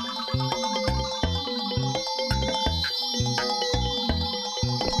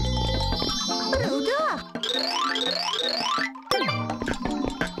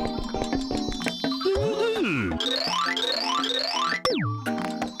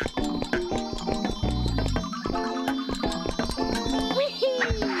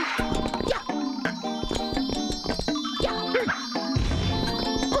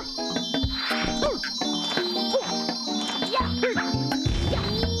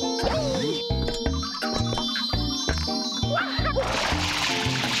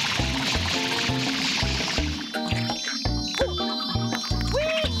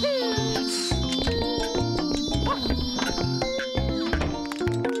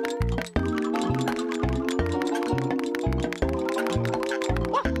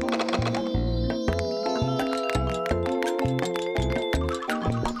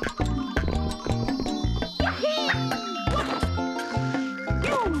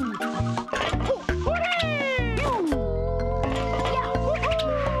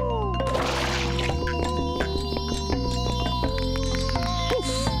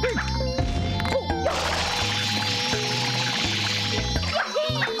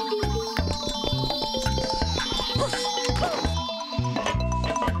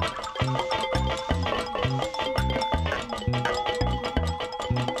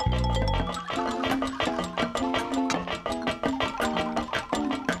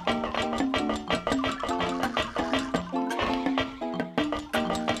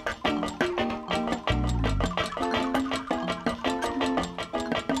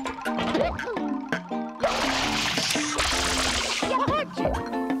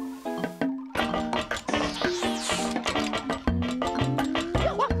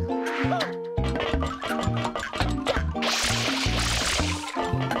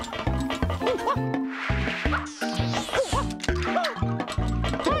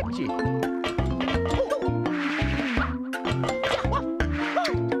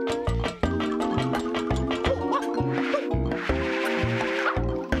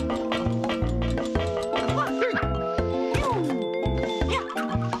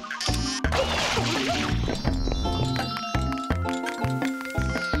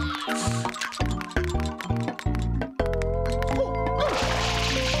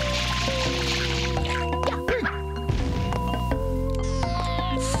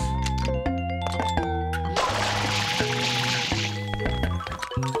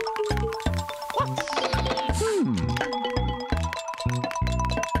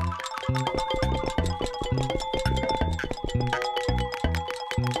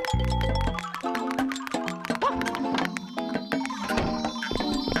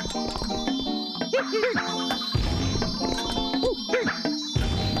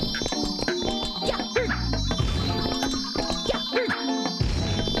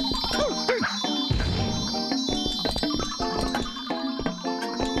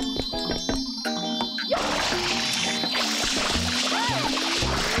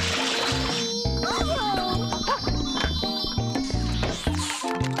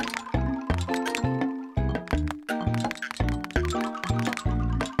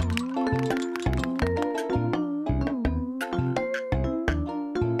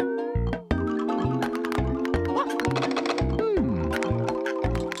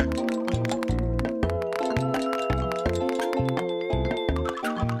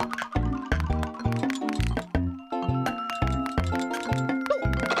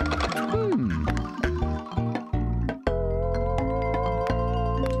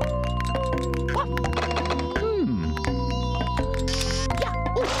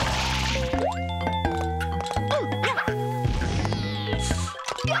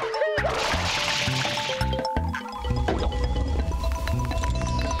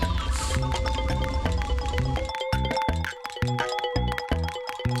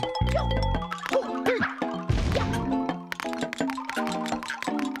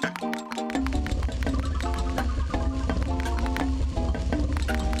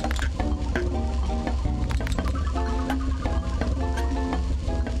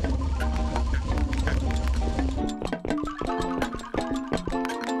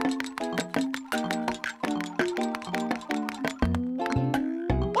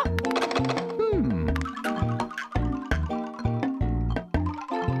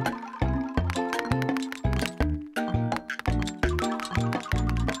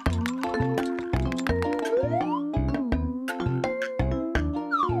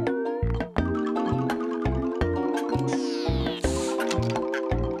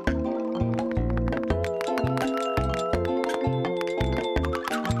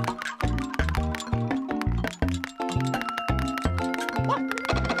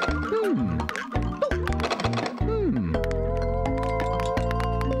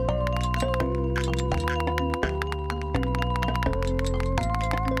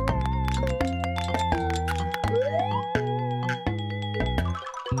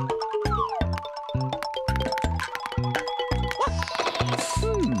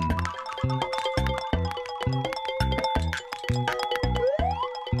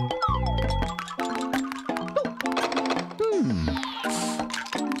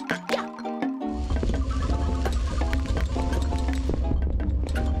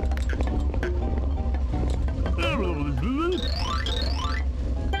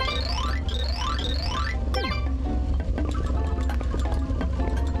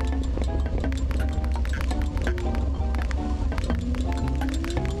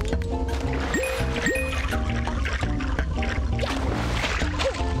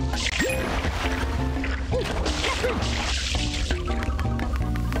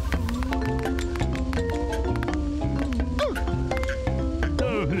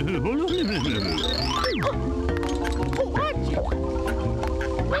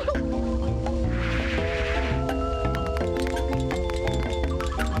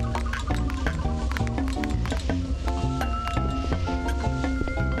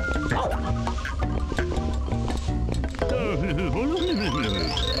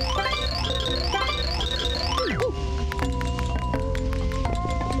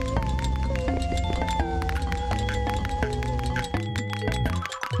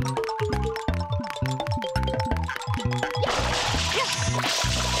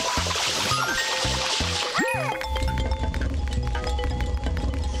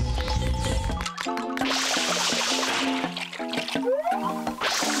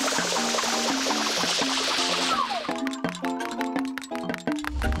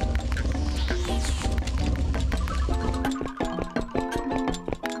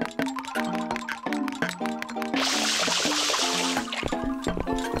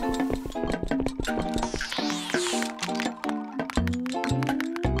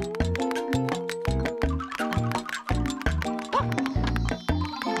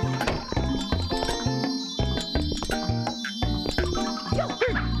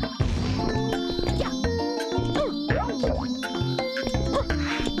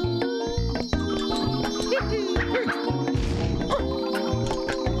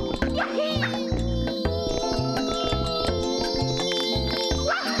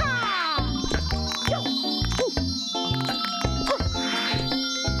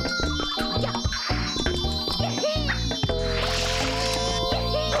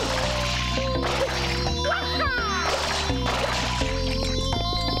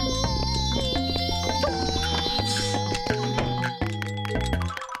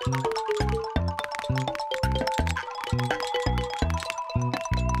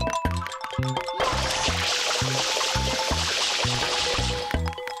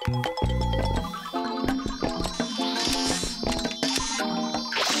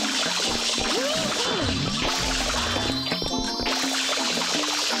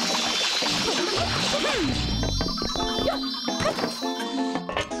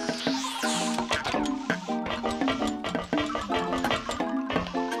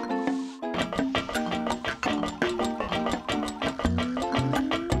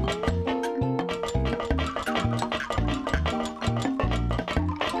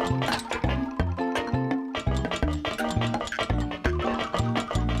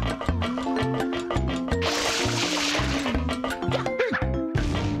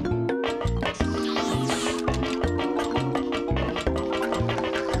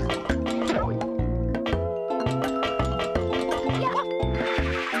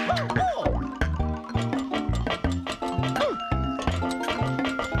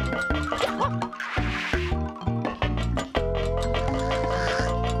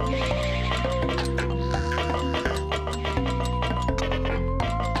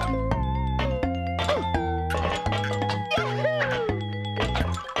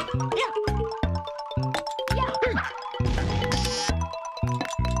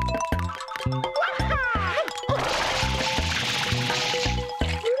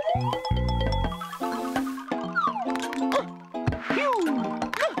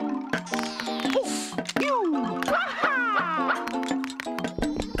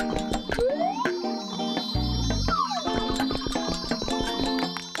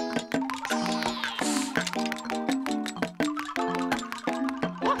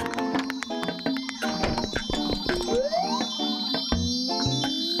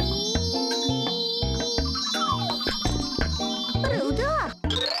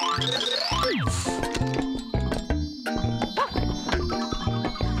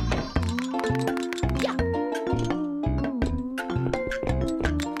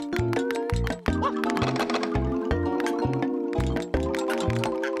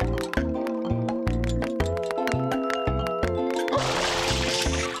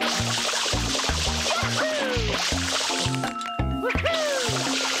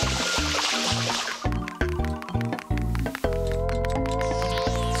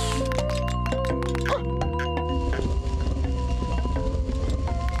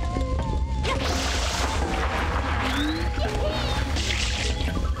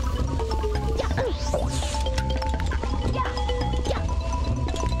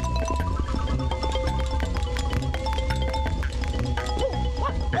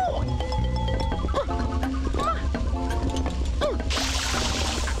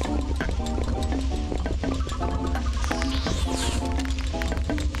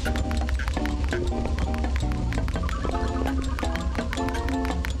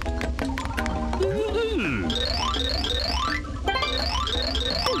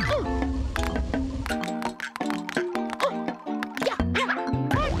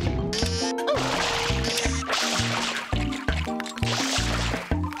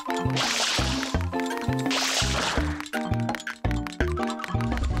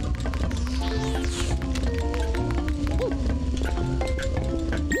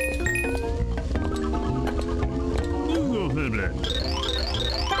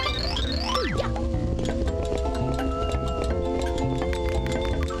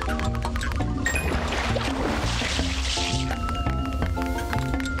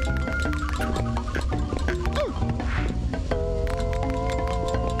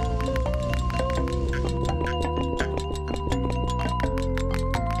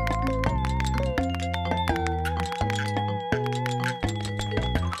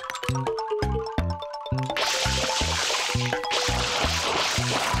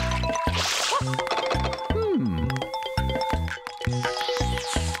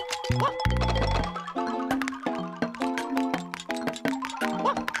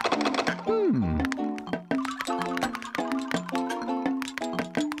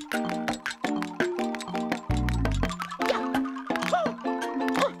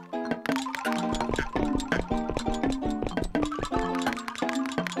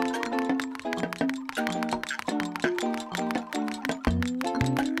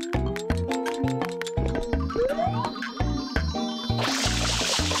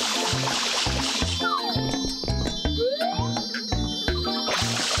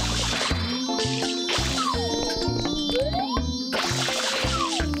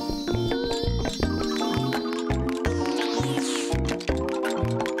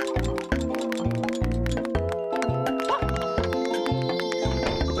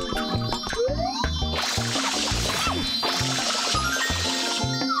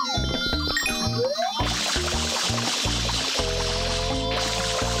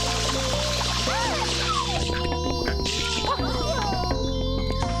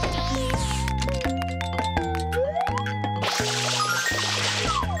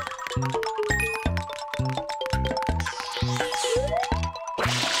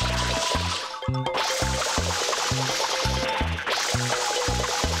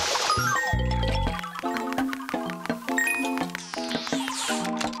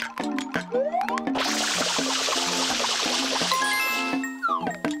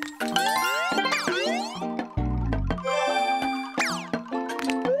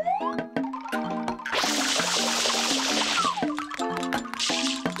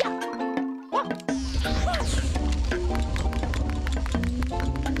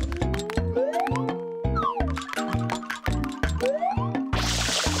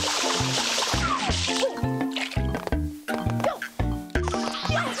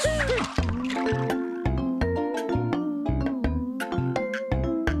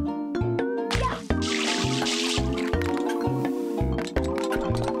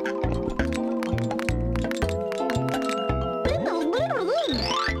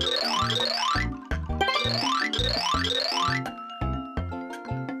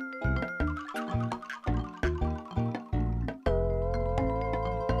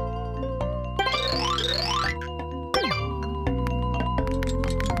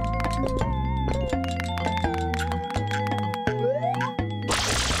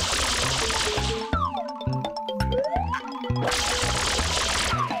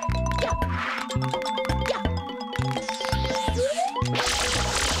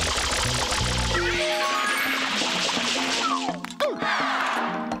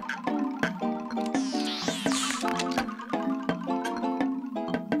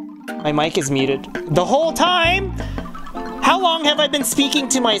 My mic is muted. The whole time? How long have I been speaking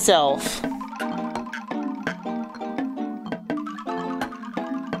to myself?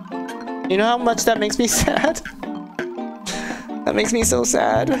 You know how much that makes me sad? That makes me so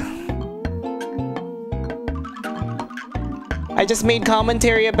sad. I just made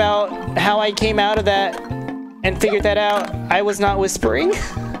commentary about how I came out of that and figured that out. I was not whispering.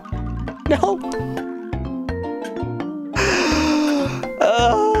 No.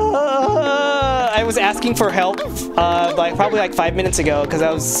 I was asking for help probably like 5 minutes ago because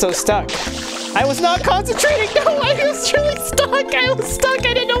I was so stuck. I was not concentrating. No, I was really stuck. I was stuck.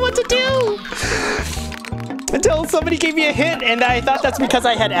 I didn't know what to do. Until somebody gave me a hint, and I thought that's because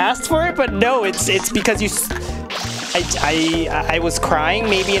I had asked for it, but no, it's because you... I was crying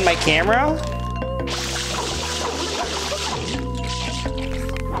maybe in my camera.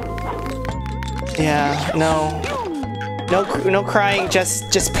 Yeah, no crying,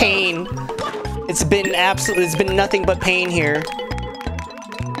 just pain. It's been nothing but pain here.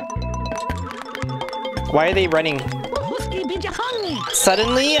 Why are they running?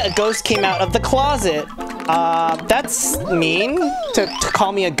 Suddenly, a ghost came out of the closet. That's mean to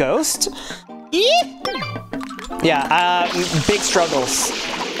call me a ghost. Yeah, big struggles.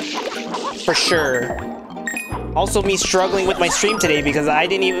 For sure. Also me struggling with my stream today because I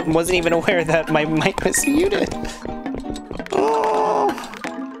wasn't even aware that my mic was muted. Oh.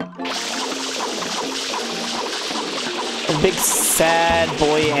 A big sad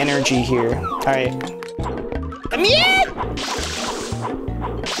boy energy here. Alright.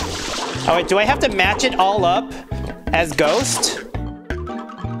 Alright, do I have to match it all up as Ghost?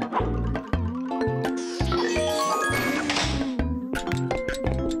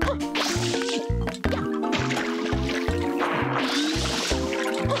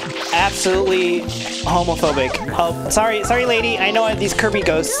 Absolutely homophobic. Oh, sorry lady. I know I have these Kirby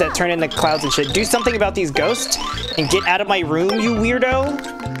ghosts that turn into clouds and shit. Do something about these ghosts and get out of my room, you weirdo.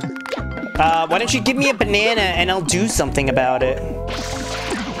 Why don't you give me a banana and I'll do something about it?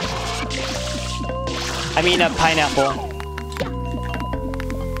 I mean a pineapple.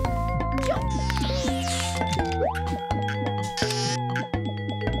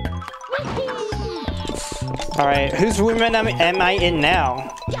 Alright, whose room am I in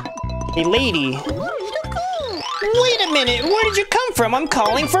now? Hey, lady. Wait a minute, where did you come from? I'm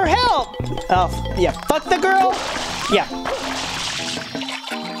calling for help. Oh, yeah, fuck the girl? Yeah.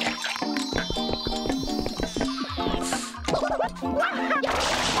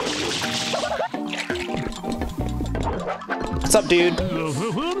 What's up, dude?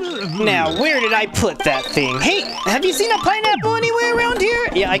 Now, where did I put that thing? Hey, have you seen a pineapple anywhere around here?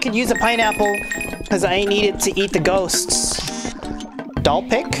 Yeah, I could use a pineapple because I need it to eat the ghosts. Doll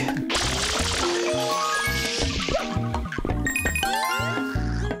pick?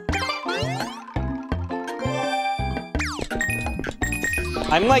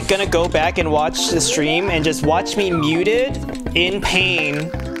 I'm like gonna go back and watch the stream and just watch me muted in pain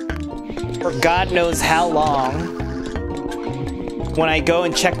for God knows how long when I go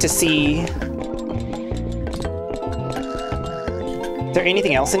and check to see. Is there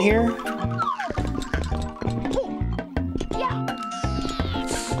anything else in here?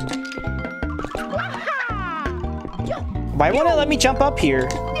 Why won't it let me jump up here?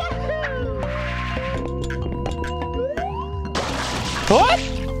 What?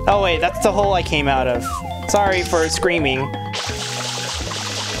 Oh wait, that's the hole I came out of. Sorry for screaming.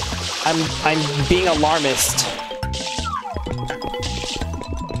 I'm being alarmist.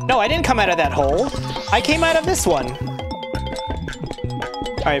 No, I didn't come out of that hole. I came out of this one.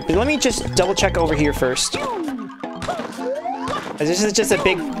 Alright, but let me just double check over here first. This is just a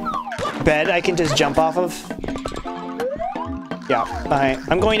big bed I can just jump off of. Yeah, alright.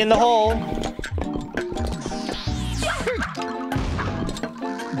 I'm going in the hole.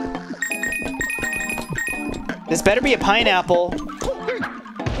 This better be a pineapple.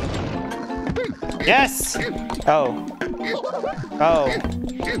 Yes! Oh. Oh.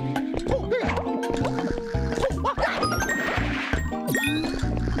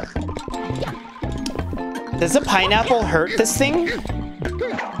 Does the pineapple hurt this thing?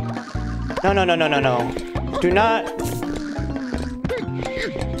 No, no, no, no, no, no. Do not...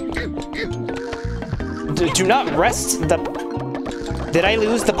 Do not rest the... Did I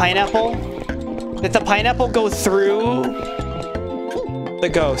lose the pineapple? Did the pineapple go through the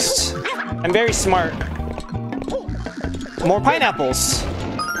ghost? I'm very smart. More pineapples.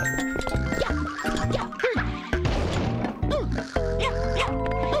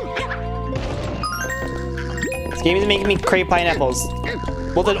 This game is making me crave pineapples.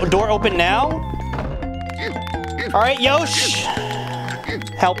 Will the door open now? Alright, Yosh.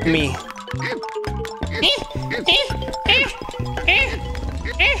 Help me.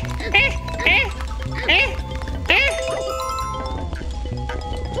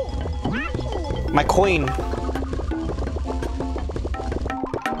 My coin.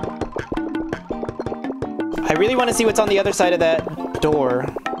 I really want to see what's on the other side of that door.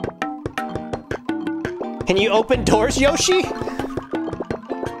 Can you open doors, Yoshi?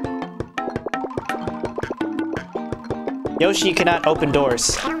 Yoshi cannot open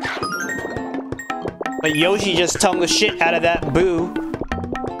doors. But Yoshi just tongued the shit out of that boo.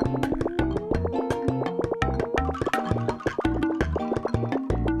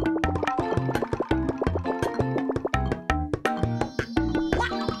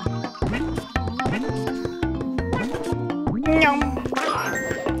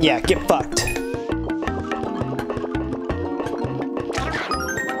 Yeah, get fucked.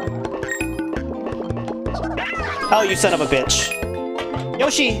 Oh, you son of a bitch.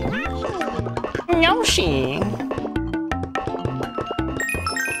 Yoshi! Yoshi!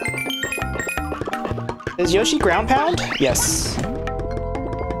 Is Yoshi ground pound? Yes.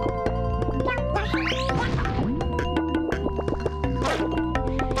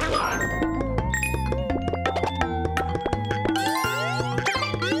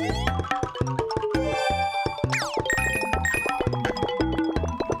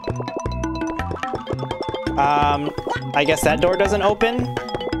 I guess that door doesn't open.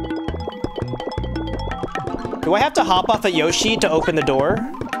 Do I have to hop off a Yoshi to open the door?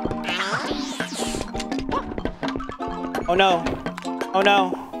 Oh no. Oh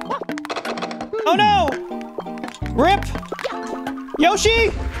no. Oh no! Rip!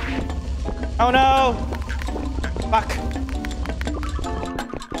 Yoshi! Oh no! Fuck.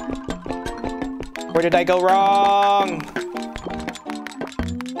 Where did I go wrong?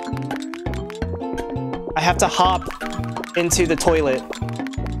 I have to hop into the toilet.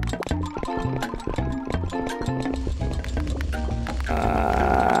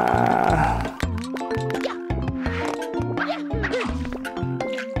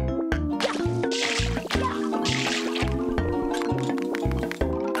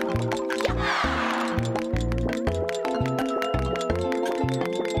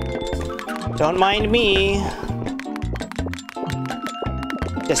 Don't mind me.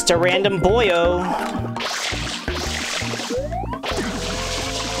 Just a random boyo.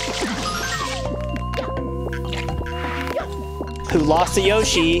 Who lost a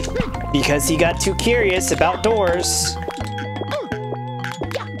Yoshi because he got too curious about doors.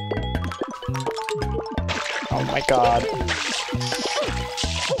 Oh my god.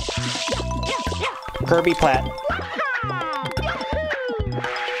 Kirby Platt.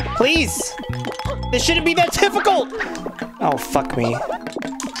 Please! This shouldn't be that difficult! Oh, fuck me.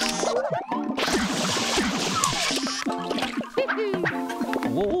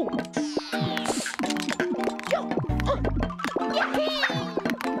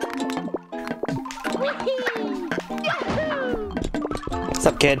 What's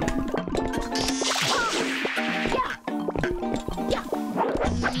up, kid?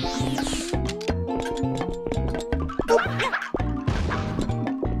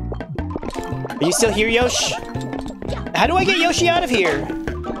 Are you still here, Yosh? How do I get Yoshi out of here?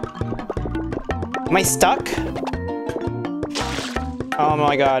 Am I stuck? Oh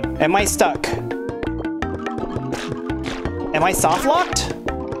my god. Am I stuck? Am I soft locked?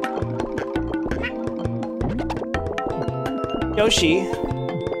 Yoshi.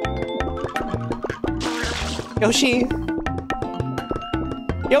 Yoshi.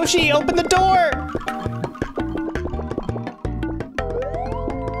 Yoshi, open the door!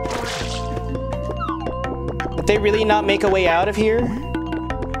 Did they really not make a way out of here?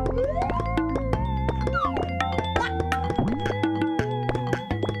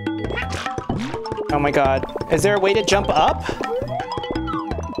 Oh my god. Is there a way to jump up?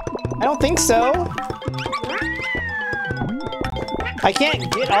 I don't think so. I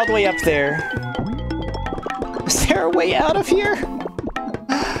can't get all the way up there. Is there a way out of here?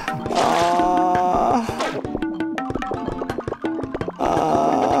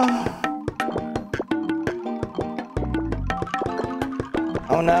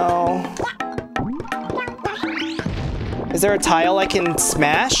 Oh no. Is there a tile I can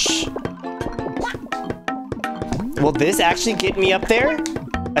smash? Will this actually get me up there?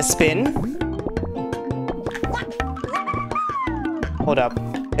 A spin? Hold up.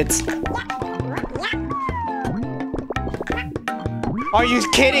 It's... Are you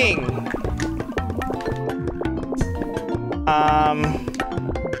kidding?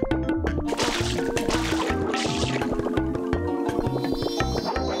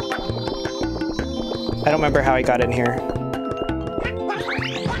 I don't remember how I got in here.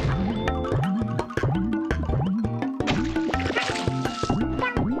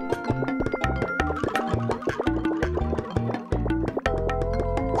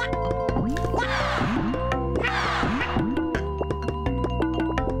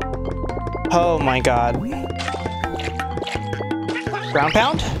 Oh my god. Ground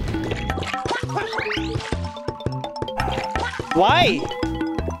pound? Why?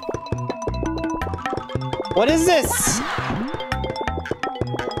 What is this?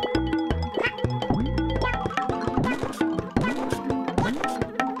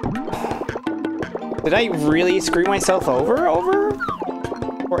 Did I really screw myself over?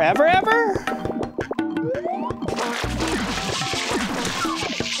 Forever, ever?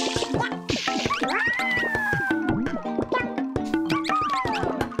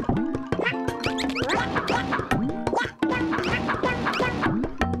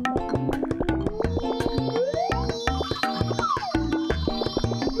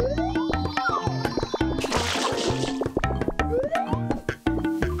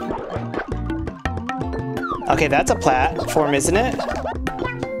 Okay, that's a platform, isn't it?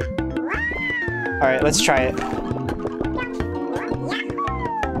 Alright, let's try it.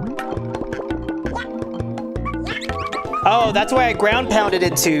 Oh, that's why I ground pounded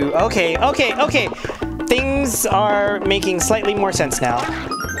into. Okay. Things are making slightly more sense now.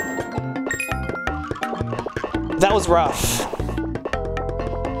 That was rough.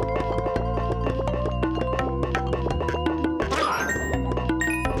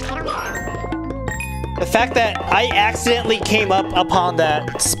 The fact that I accidentally came up upon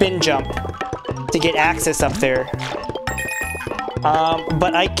that spin jump to get access up there.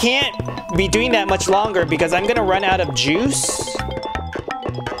 But I can't be doing that much longer because I'm gonna run out of juice.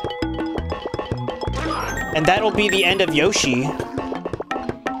 And that'll be the end of Yoshi.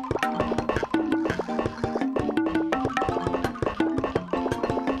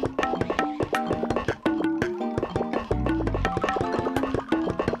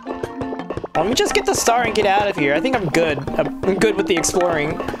 Let me just get the star and get out of here. I think I'm good. I'm good with the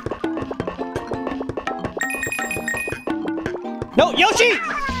exploring. No, Yoshi!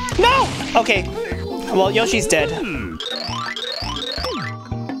 No! Okay. Well, Yoshi's dead.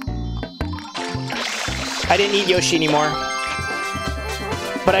 I didn't need Yoshi anymore.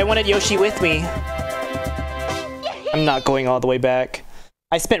 But I wanted Yoshi with me. I'm not going all the way back.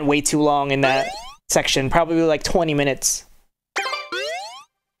 I spent way too long in that section. Probably like 20 minutes.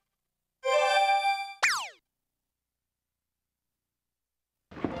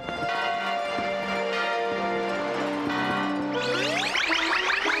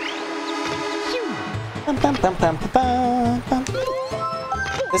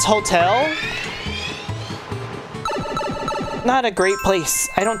 This hotel? Not a great place.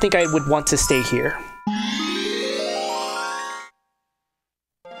 I don't think I would want to stay here.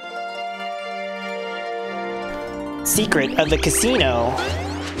 Secret of the casino.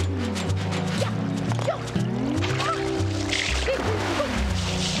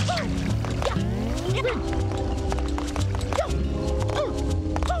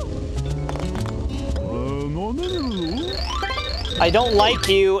 I don't like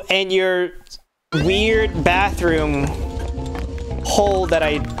you and your weird bathroom hole that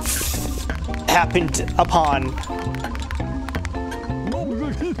I happened upon.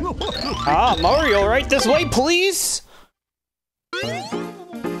 Ah, Mario, right this way, please.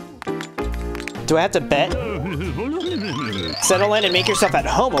 Do I have to bet? Settle in and make yourself at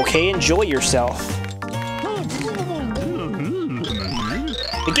home, okay? Enjoy yourself.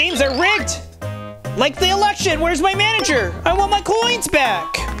 The games are rigged! Like the election, where's my manager? I want my coins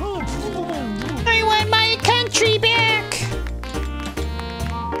back! I want my country back!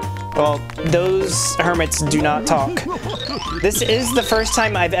 Well, those hermits do not talk. This is the first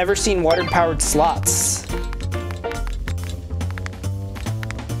time I've ever seen water-powered slots.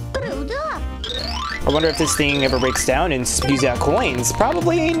 I wonder if this thing ever breaks down and spews out coins.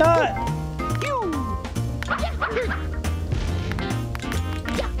 Probably not.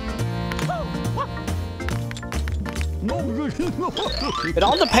 It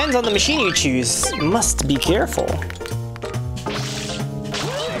all depends on the machine you choose. Must be careful.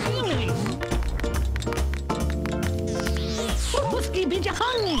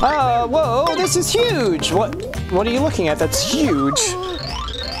 Whoa, this is huge. What are you looking at? That's huge.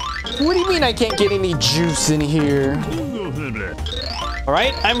 What do you mean I can't get any juice in here? All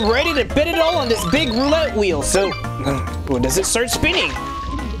right, I'm ready to bet it all on this big roulette wheel. So, when does it start spinning?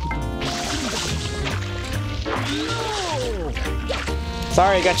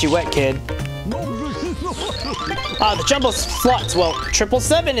 Sorry I got you wet, kid. The jumbo slots. Well,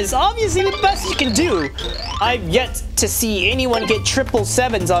 777 is obviously the best you can do. I've yet to see anyone get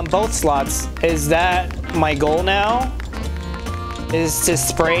 777s on both slots. Is that my goal now? Is to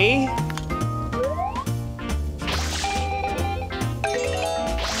spray?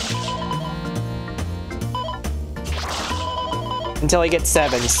 Until I get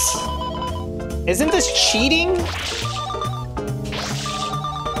 7s. Isn't this cheating?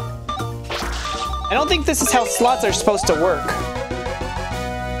 I don't think this is how slots are supposed to work.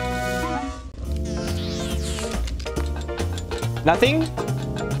 Nothing?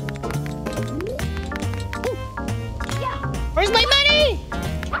 Where's my money?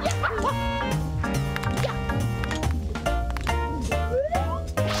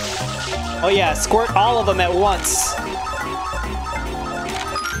 Oh yeah, squirt all of them at once.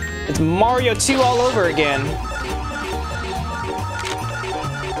 It's Mario 2 all over again.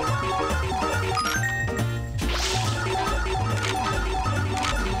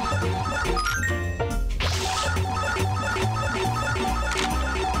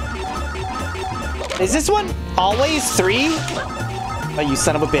 Is this one always 3? Oh, you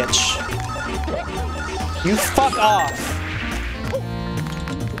son of a bitch. You fuck off.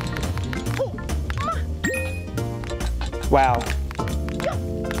 Wow.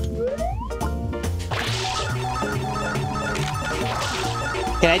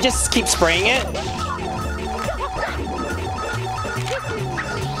 Can I just keep spraying it?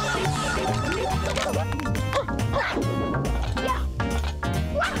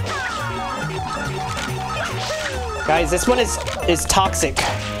 Guys, this one is toxic.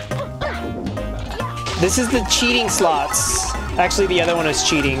 This is the cheating slots. Actually, the other one is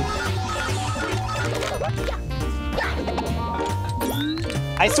cheating.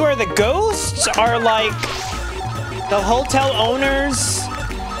 I swear the ghosts are like the hotel owner's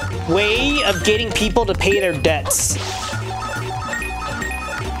way of getting people to pay their debts.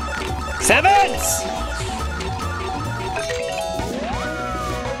 Sevens!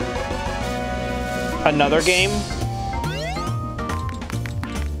 Another game?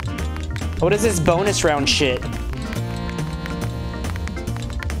 What is this bonus round shit?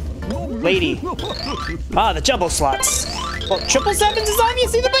 Lady. Ah, the jumbo slots. Well, triple sevens is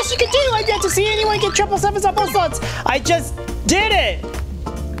obviously the best you can do. I've yet to see anyone get triple sevens on both slots. I just did it.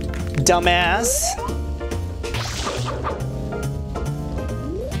 Dumbass.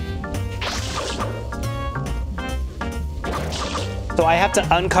 So I have to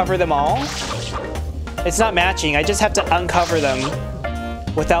uncover them all? It's not matching. I just have to uncover them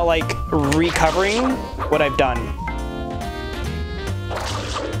without like recovering what I've done.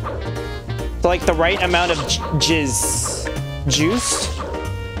 So like the right amount of juice.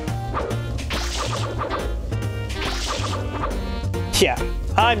 Yeah,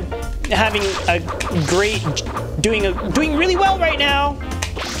 I'm having a great, doing really well right now.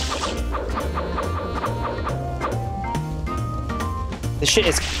 This shit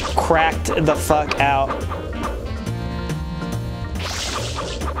is cracked the fuck out.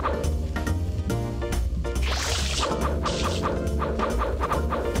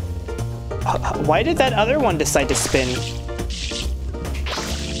 Why did that other one decide to spin?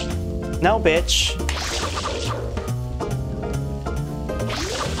 No, bitch.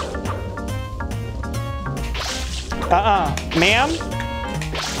 Ma'am?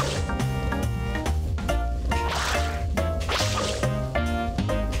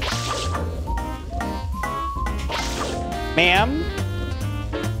 Ma'am?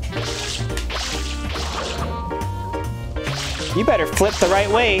 You better flip the right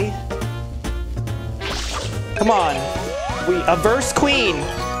way. Come on. A verse queen.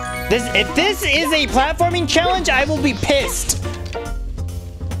 If this is a platforming challenge, I will be pissed.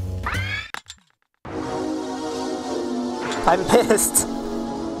 I'm pissed.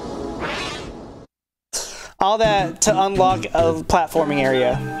 All that to unlock a platforming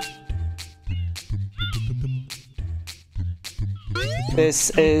area. This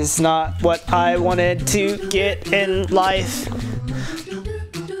is not what I wanted to get in life.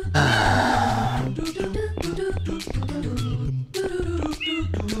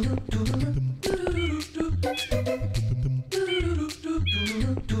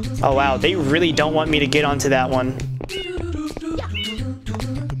 Oh wow, they really don't want me to get onto that one.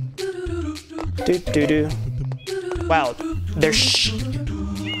 Do. Wow, they're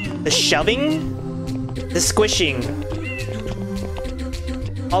the shoving, the squishing.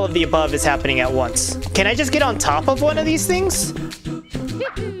 All of the above is happening at once. Can I just get on top of one of these things?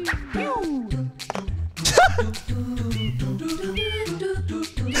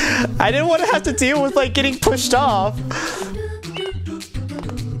 I didn't want to have to deal with like getting pushed off.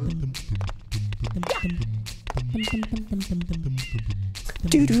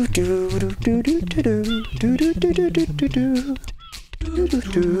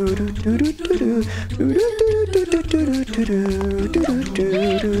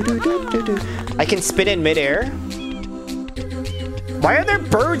 I can spin in midair. Why are there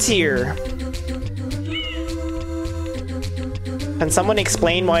birds here? Can someone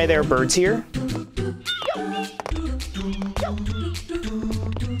explain why there are birds here?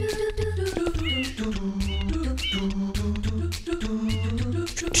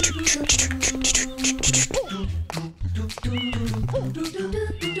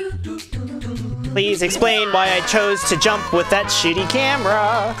 Please explain why I chose to jump with that shitty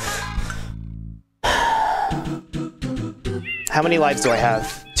camera. How many lives do I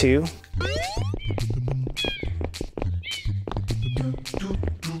have? 2?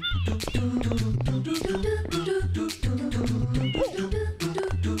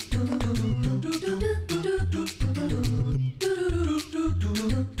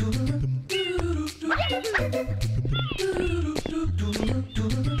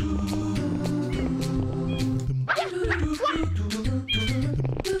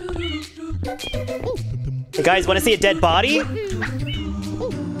 Hey guys, want to see a dead body?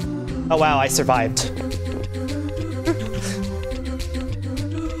 Oh wow, I survived.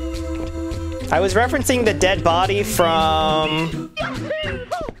 I was referencing the dead body from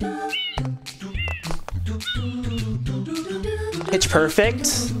Pitch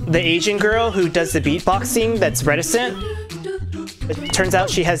Perfect, the Asian girl who does the beatboxing that's reticent. It turns out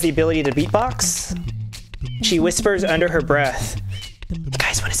she has the ability to beatbox. She whispers under her breath. You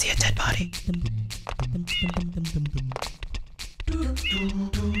guys want to see a dead body?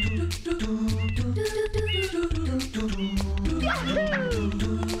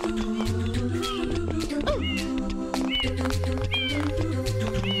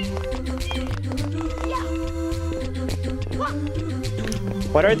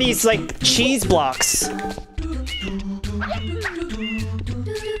 What are these, like, cheese blocks?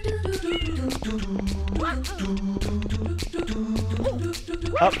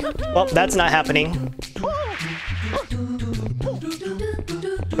 Oh, well, that's not happening.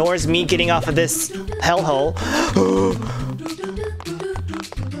 Nor is me getting off of this hellhole.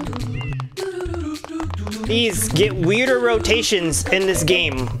 Please get weirder rotations in this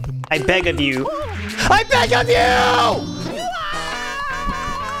game. I beg of you. I beg of you!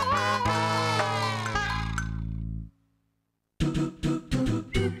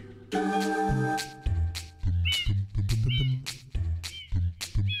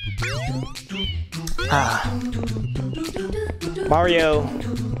 Mario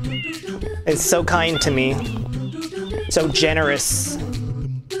is so kind to me, so generous.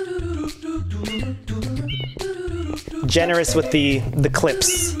 Generous with the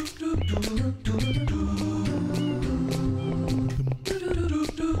clips.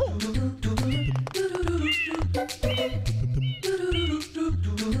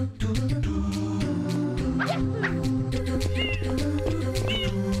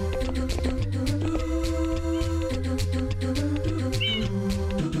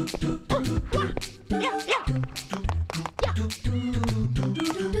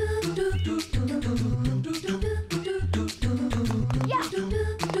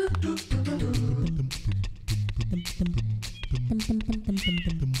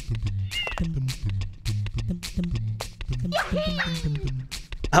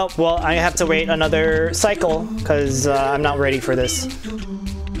 Oh, well, I have to wait another cycle, because I'm not ready for this.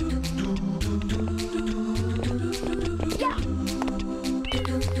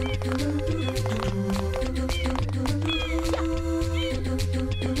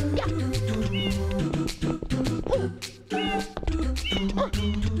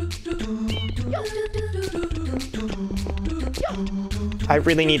 I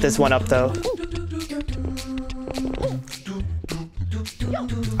really need this one up, though.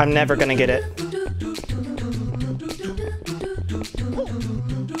 I'm never gonna get it.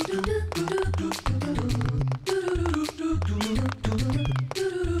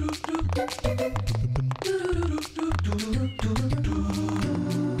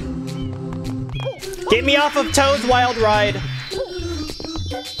 Get me off of Toad's Wild Ride!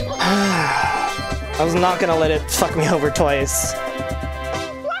 I was not gonna let it fuck me over twice.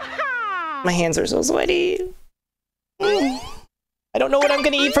 My hands are so sweaty. I don't know what I'm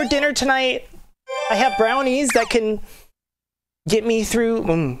gonna eat for dinner tonight. I have brownies that can get me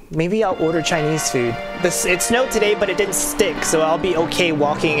through. Maybe I'll order Chinese food. It snowed today, but it didn't stick, so I'll be okay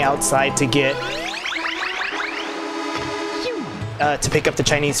walking outside to get to pick up the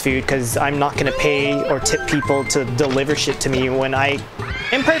Chinese food, because I'm not gonna pay or tip people to deliver shit to me when I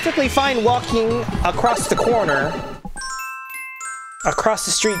am perfectly fine walking across the corner, across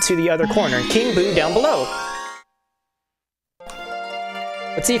the street to the other corner. King Boo down below.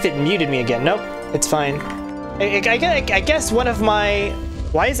 Let's see if it muted me again. Nope, it's fine. I guess one of my...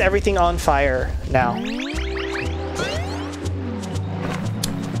 Why is everything on fire now?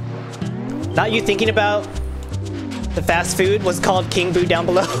 Not you thinking about the fast food was called King Boo down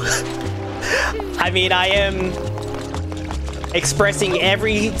below? I mean, I am expressing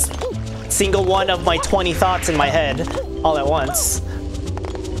every single one of my 20 thoughts in my head all at once.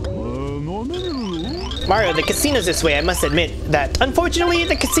 Mario, the casino's this way. I must admit that, unfortunately,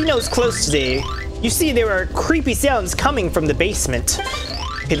 the casino's closed today. You see, there are creepy sounds coming from the basement.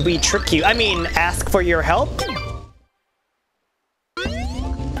 Could we trick you? I mean, ask for your help?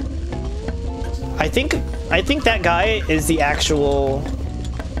 I think that guy is the actual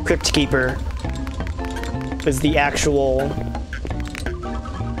Crypt Keeper. Is the actual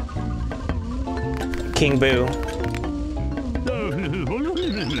King Boo.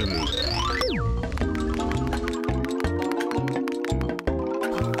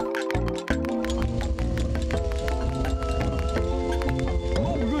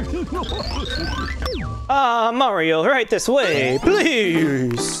 Ah, Mario, right this way,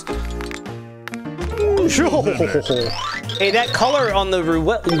 please. Hey, that color on the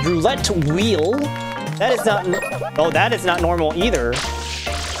roulette wheel, that is not, oh, that is not normal either.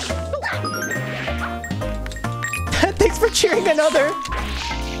 Thanks for cheering another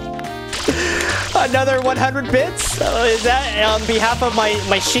 100 bits. Is that on behalf of my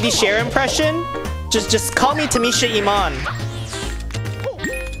shitty Cher impression? Just call me Tamisha Iman.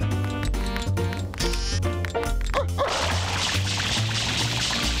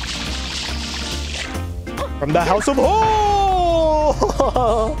 From the House of Ho!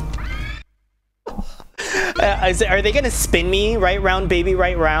 Are they gonna spin me? Right round, baby,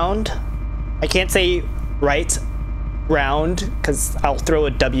 right round? I can't say right round, because I'll throw a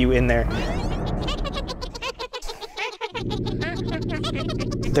W in there.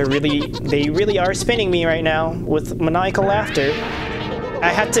 They really are spinning me right now with maniacal laughter. I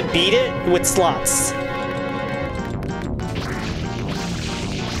had to beat it with slots.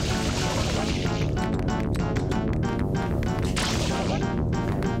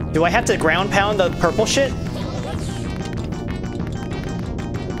 Do I have to ground pound the purple shit?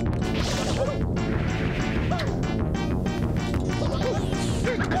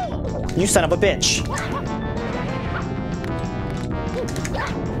 You son of a bitch.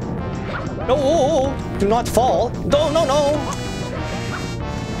 No, do not fall. No.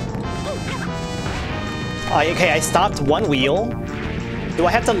 Okay, I stopped one wheel. Do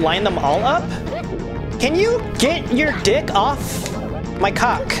I have to line them all up? Can you get your dick off my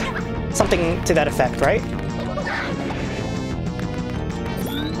cock? Something to that effect, right?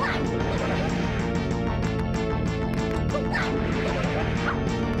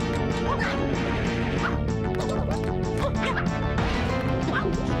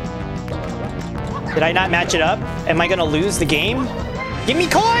 Did I not match it up? Am I gonna lose the game? Give me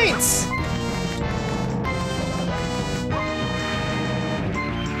coins!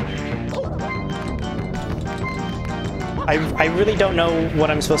 I really don't know what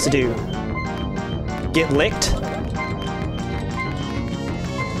I'm supposed to do. Get licked?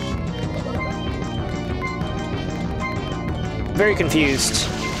 Very confused.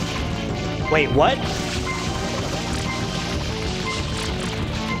 Wait, what?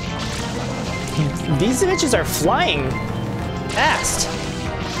 These images are flying fast.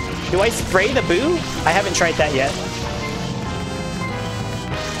 Do I spray the boo? I haven't tried that yet.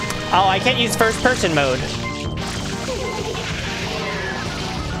 Oh, I can't use first person mode.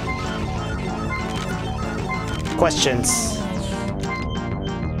 Questions.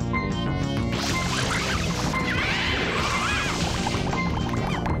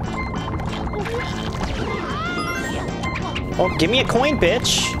 Oh, give me a coin,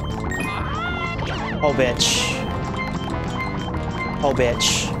 bitch. Oh, bitch. Oh,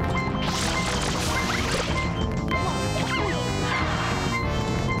 bitch.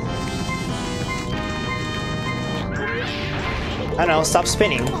 I don't know, stop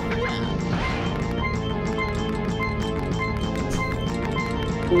spinning.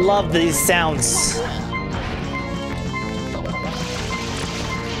 Love these sounds.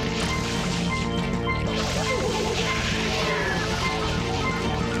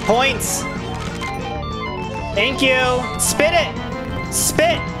 Points. Thank you. Spit it.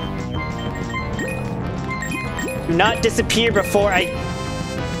 Spit. Do not disappear before I...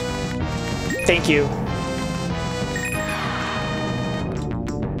 Thank you.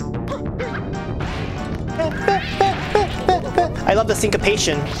 I love the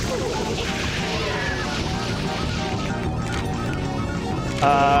syncopation.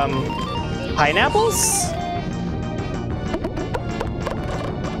 Pineapples?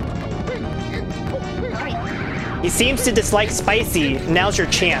 He seems to dislike spicy. Now's your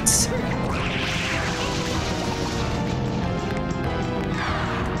chance.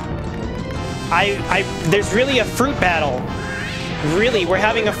 There's really a fruit battle. Really, we're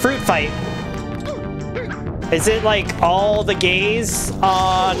having a fruit fight. Is it like all the gays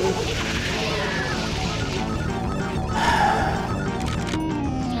on...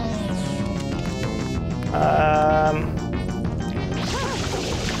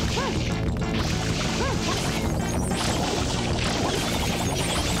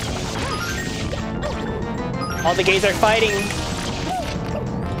 All the gays are fighting.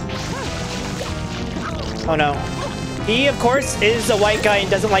 Oh no. He, of course, is a white guy and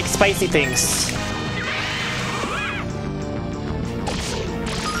doesn't like spicy things.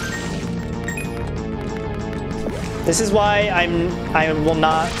 This is why I will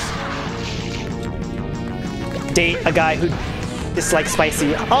not date a guy who dislikes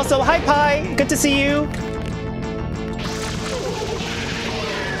spicy. Also, hi Pi! Good to see you!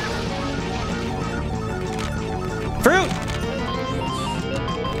 Fruit!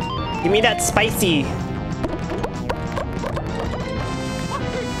 Give me that spicy.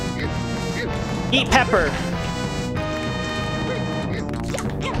 Eat pepper.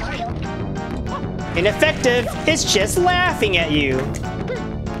 Ineffective. It's just laughing at you.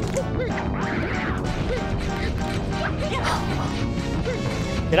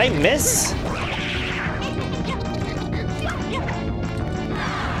 Did I miss?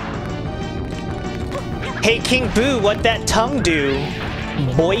 Hey King Boo, what that tongue do?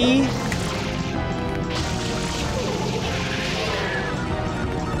 Boy.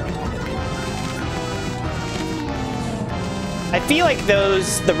 I feel like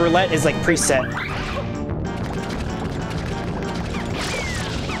the roulette is like preset.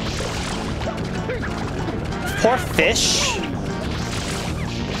 Poor fish.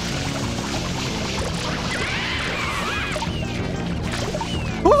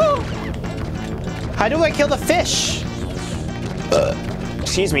 Woohoo! How do I kill the fish?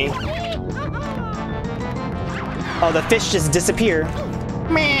 Excuse me. Oh, the fish just disappear.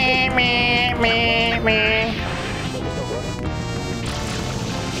 Meh, meh, meh, meh.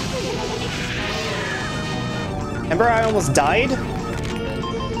 Remember I almost died?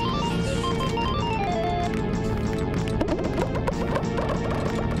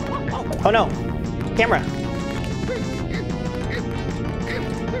 Oh no! Camera!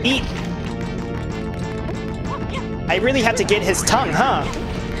 Eat! I really had to get his tongue, huh?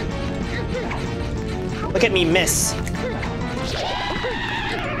 Look at me miss.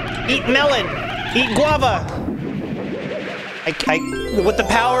 Eat melon! Eat guava! With the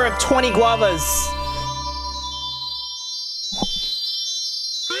power of 20 guavas!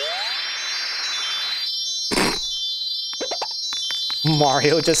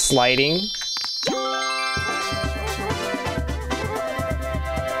 Mario just sliding.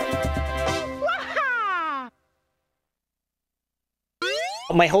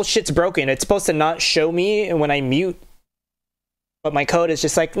 My whole shit's broken. It's supposed to not show me when I mute. But my code is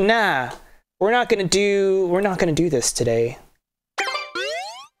just like, nah, we're not gonna do this today.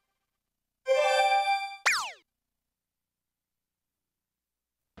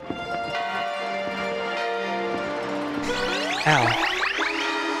 Ow.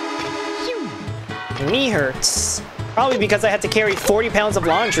 Knee hurts. Probably because I had to carry 40 pounds of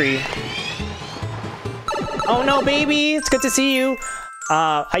laundry. Oh no, baby! It's good to see you.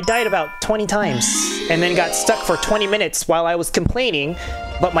 I died about 20 times and then got stuck for 20 minutes while I was complaining,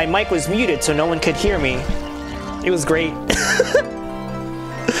 but my mic was muted so no one could hear me. It was great.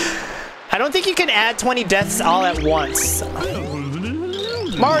 I don't think you can add 20 deaths all at once.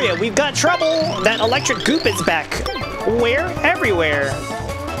 Mario, we've got trouble! That electric goop is back. Where? Everywhere.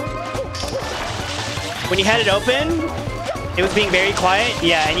 When you had it open, it was being very quiet.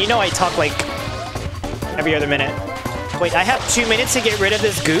 Yeah, and you know I talk like every other minute. Wait, I have 2 minutes to get rid of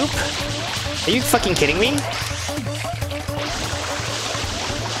this goop? Are you fucking kidding me?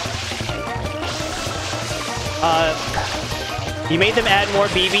 You made them add more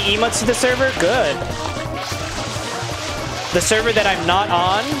BB emotes to the server? Good. The server that I'm not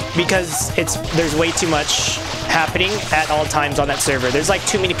on, because there's way too much happening at all times on that server. There's like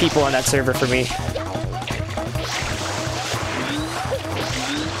too many people on that server for me.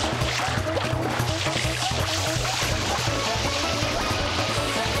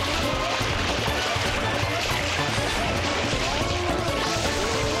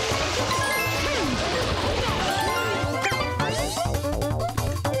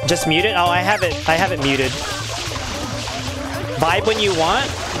 Just mute it? Oh, I have it muted. Vibe when you want?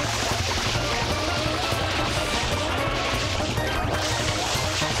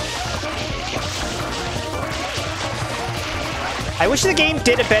 I wish the game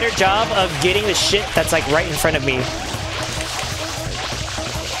did a better job of getting the shit that's like right in front of me.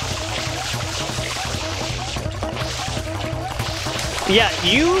 Yeah,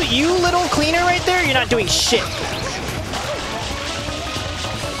 you little cleaner right there, you're not doing shit.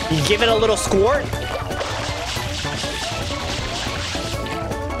 You give it a little squirt.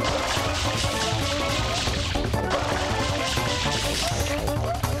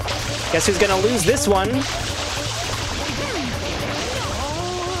 Guess who's gonna lose this one?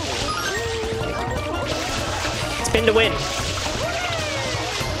 Spin to win.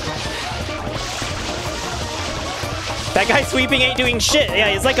 That guy sweeping ain't doing shit. Yeah,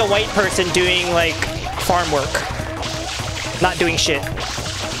 he's like a white person doing like farm work. Not doing shit.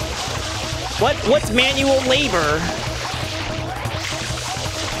 What's manual labor?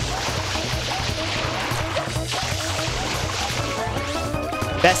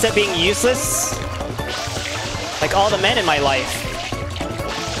 Best at being useless? Like all the men in my life.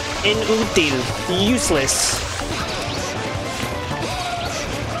 Inútil. Useless.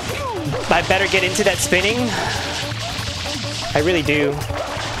 I better get into that spinning. I really do.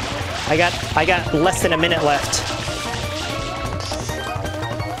 I got less than a minute left.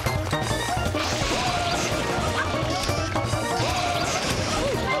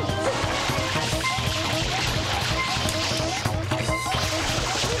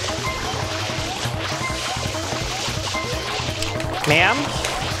 Ma'am?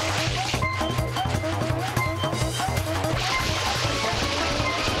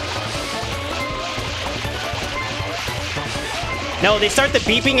 No, they start the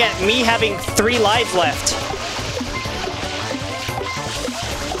beeping at me having 3 lives left.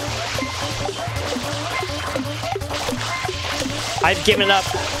 I've given up.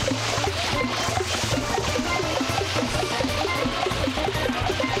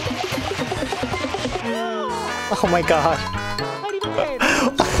 Oh my god.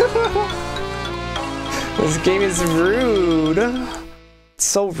 This game is rude. It's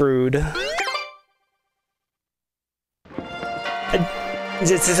so rude.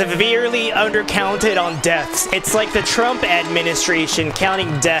 It's severely undercounted on deaths. It's like the Trump administration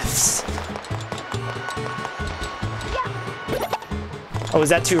counting deaths. Oh, is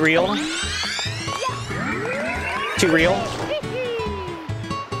that too real? Too real?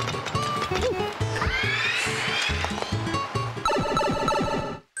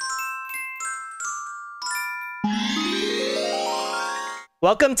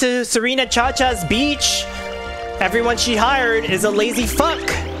 Welcome to Serena Chacha's beach. Everyone she hired is a lazy fuck.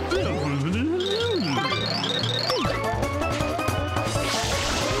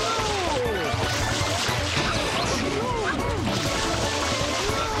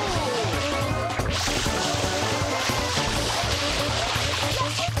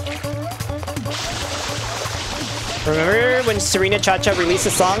 Remember when Serena Chacha released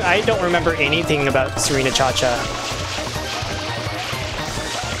a song? I don't remember anything about Serena Chacha.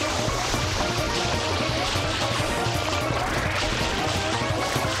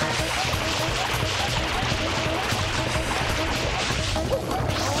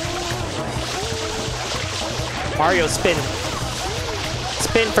 Mario, spin.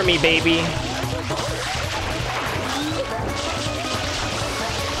 Spin for me, baby.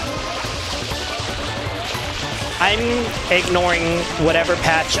 I'm ignoring whatever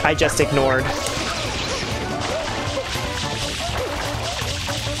patch I just ignored.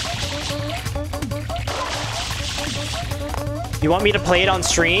 You want me to play it on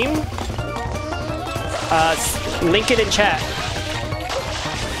stream? Link it in chat.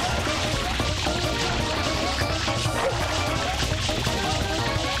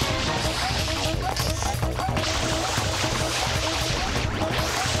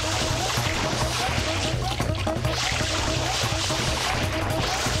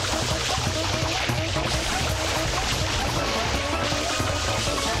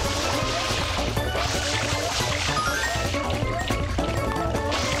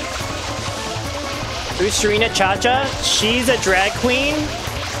 Who's Serena Chacha? She's a drag queen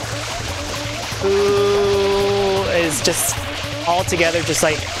who is just altogether just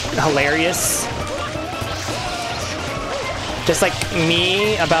like hilarious. Just like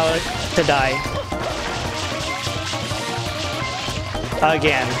me about to die.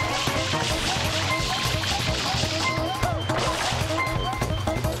 Again.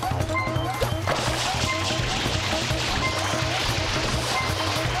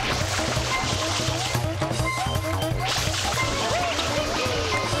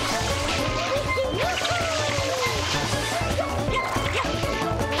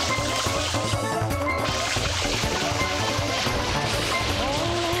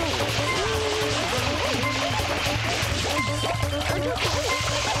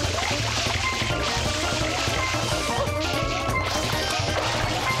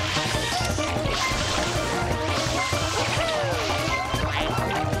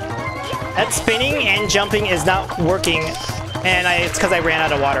 That spinning and jumping is not working, and it's because I ran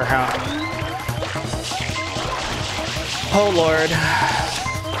out of water, huh? Oh Lord.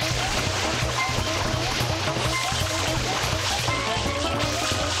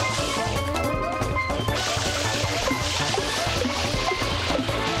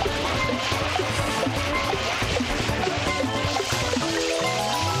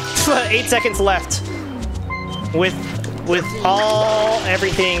 8 seconds left. With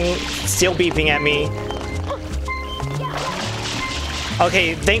everything still beeping at me.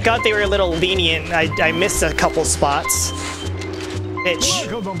 Okay, thank God they were a little lenient. I missed a couple spots.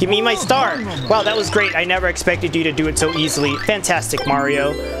 Bitch, give me my star. Wow, that was great. I never expected you to do it so easily. Fantastic,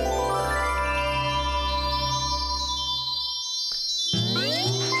 Mario.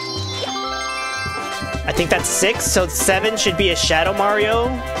 I think that's 6, so 7 should be a Shadow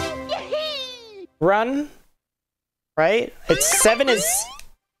Mario run, right? It's 7 is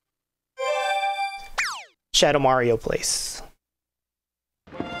Shadow Mario place.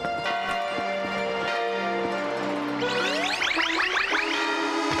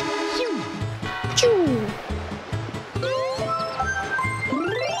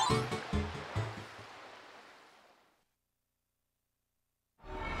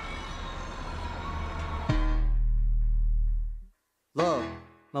 Look,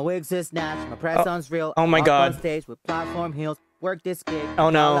 my wig's is snatched, my press on's real. Oh my God. On stage with platform heels, work this gig. Oh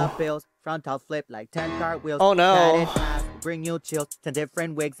no. Up bills, frontal flip like 10 cartwheels. Oh no. Bring you chills, 10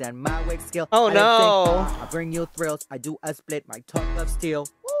 different wigs and my wig skill. Oh no. I bring you thrills, I do a split, my tongue of steel.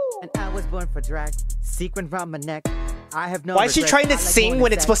 And I was born for drag, sequin round my neck. I have no. Why is she trying to sing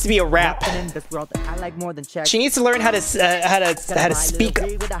when it's supposed to be a rap? I like more than check. She needs to learn how to speak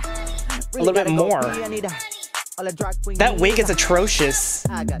a little bit more. That wig is atrocious.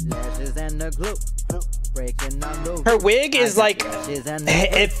 Her wig is like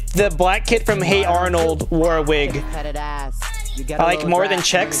if the black kid from Hey Arnold wore a wig. I like more than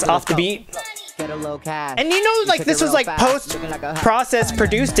checks off the beat. And you know, like this was like post-process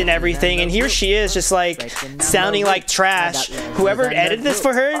produced and everything, and here she is just like sounding like trash. Whoever edited this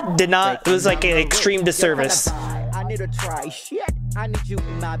for her did not, it was like an extreme disservice. I need to try shit. I need you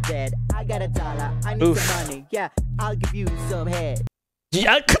in my bed. I got $1. I need some money. Yeah, I'll give you some head.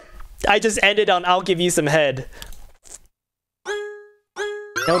 I just ended on I'll give you some head.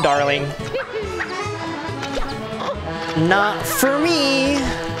 No, darling. Not for me.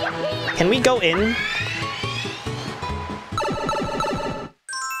 Can we go in?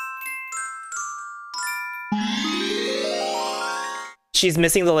 She's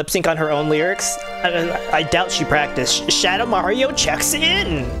missing the lip sync on her own lyrics. I doubt she practiced. Shadow Mario checks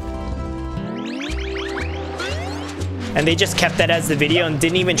in! And they just kept that as the video and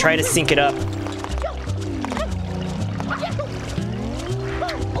didn't even try to sync it up.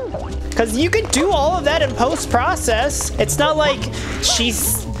 Because you could do all of that in post-process. It's not like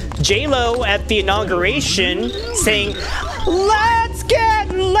she's J-Lo at the inauguration saying, "Let's get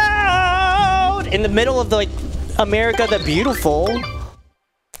loud!" in the middle of the, like, America the Beautiful.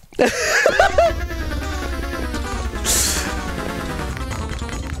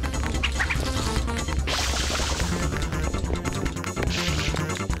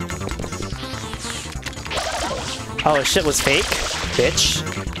 Oh, shit was fake, bitch.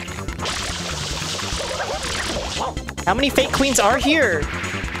 How many fake queens are here?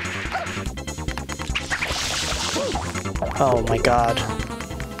 Oh my god.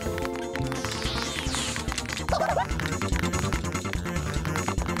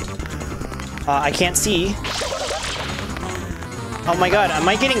 I can't see. Oh my god, am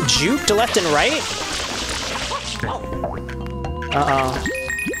I getting juked left and right? Uh-oh.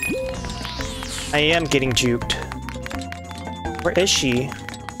 I am getting juked. Where is she?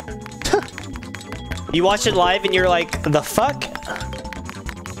 You watch it live and you're like, the fuck?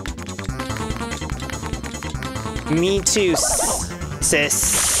 Me too, sis.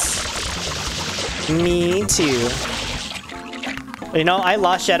 Me too. You know, I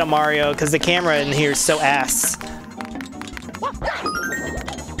lost Shadow Mario because the camera in here is so ass.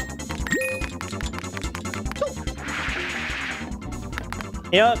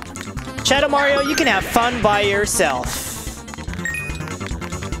 You know what? Shadow Mario, you can have fun by yourself.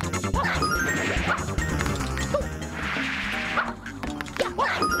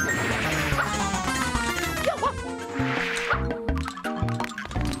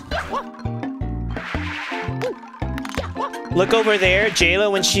 Look over there,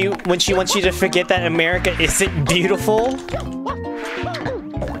 J-Lo, when she wants you to forget that America isn't beautiful.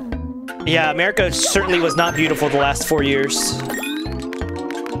 Yeah, America certainly was not beautiful the last 4 years.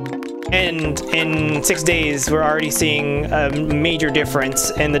 And in 6 days, we're already seeing a major difference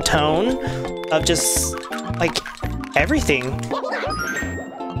in the tone of just, like, everything.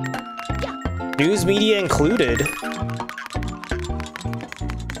 News media included.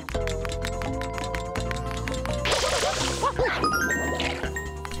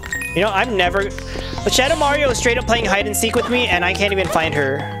 You know, I'm never... But Shadow Mario is straight up playing hide and seek with me, and I can't even find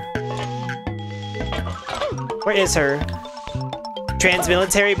her. Where is her?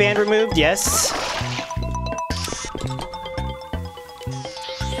 Trans-military band removed, yes.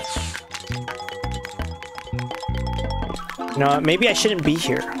 No, maybe I shouldn't be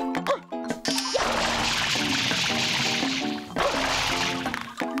here.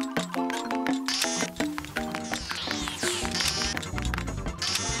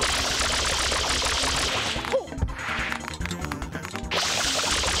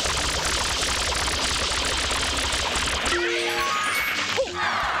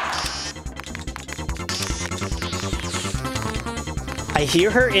 I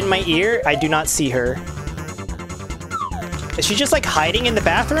hear her in my ear. I do not see her. Is she just like hiding in the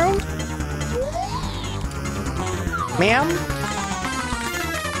bathroom? Ma'am?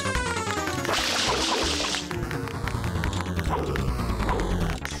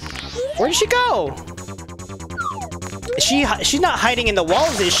 Where did she go? She's not hiding in the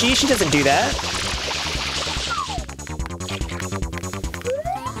walls, is she? She doesn't do that.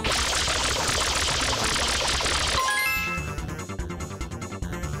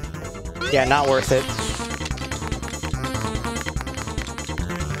 Yeah, not worth it.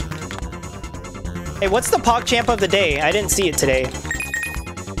 Hey, what's the PogChamp of the day? I didn't see it today.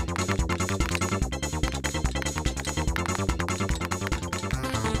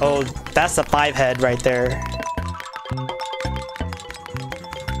 Oh, that's a 5-head right there.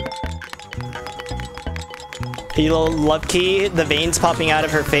 Hilo Lubkey, the veins popping out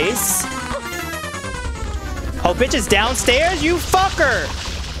of her face. Oh, bitch is downstairs? You fucker!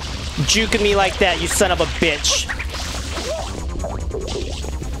 Juking me like that, you son of a bitch.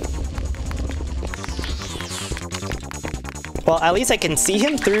 Well, at least I can see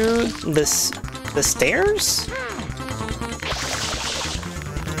him through the stairs?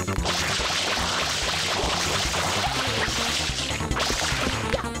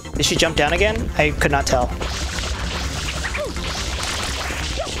 Did she jump down again? I could not tell.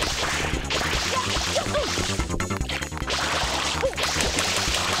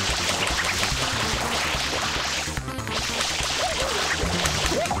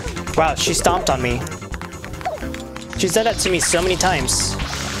 Wow, she stomped on me. She's done that to me so many times.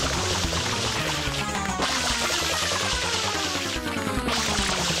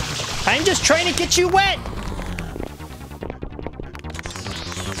 I'm just trying to get you wet!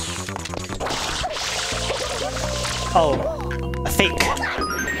 Oh, a fake.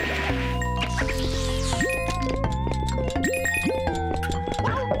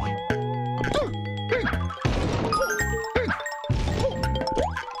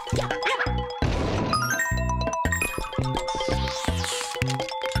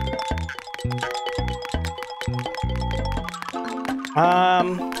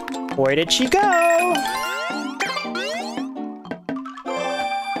 Where did she go?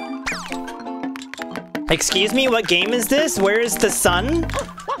 Excuse me, what game is this? Where is the sun?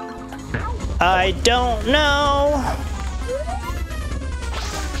 I don't know.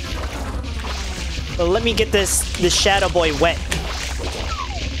 Well, let me get this Shadow Boy wet.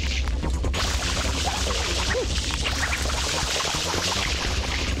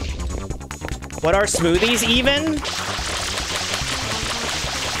 What are smoothies even?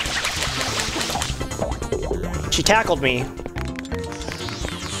 She tackled me.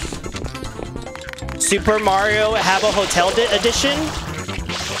 Super Mario Habbo Hotel Edition.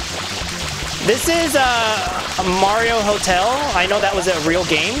 This is a Mario Hotel. I know that was a real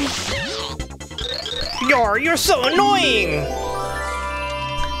game. You're so annoying.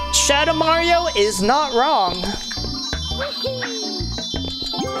 Shadow Mario is not wrong.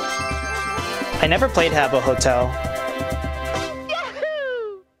 I never played Habbo Hotel.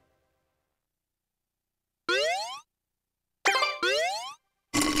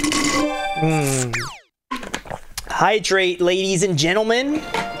 Hydrate, ladies and gentlemen.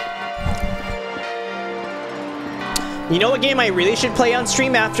 You know what game I really should play on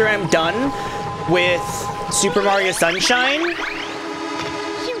stream after I'm done with Super Mario Sunshine?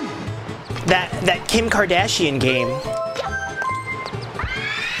 That Kim Kardashian game.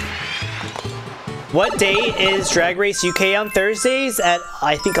 What day is Drag Race UK on Thursdays at,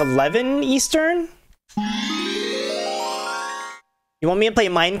 I think, 11 Eastern? You want me to play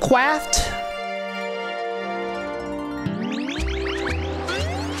Minecraft?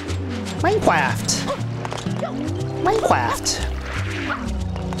 Minecraft.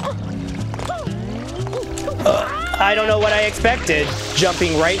 I don't know what I expected.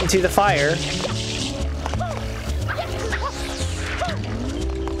 Jumping right into the fire.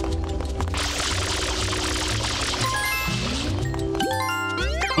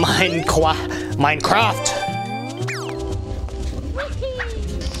 Minecraft.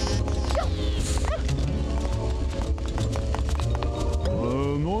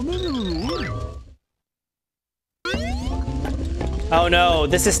 no,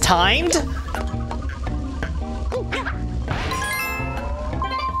 this is timed?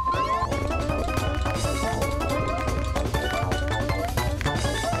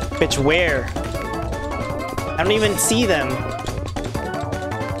 Bitch, where? I don't even see them.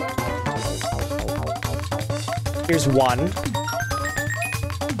 Here's one.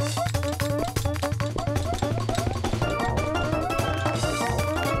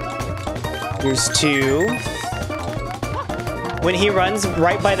 Here's two. When he runs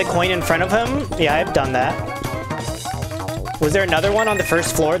right by the coin in front of him, yeah, I've done that. Was there another one on the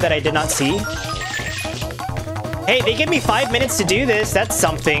first floor that I did not see? Hey, they give me 5 minutes to do this. That's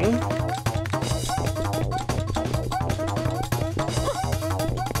something.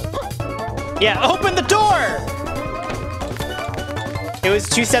 Yeah, open the door! It was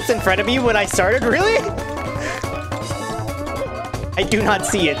 2 steps in front of me when I started? Really? I do not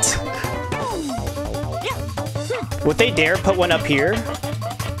see it. Would they dare put one up here?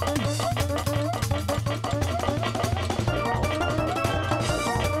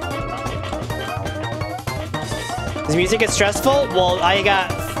 Does music get stressful? Well, I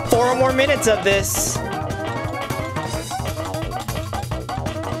got 4 more minutes of this.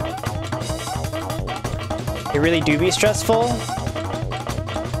 They really do be stressful.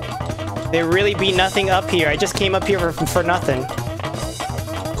 There really be nothing up here. I just came up here for nothing.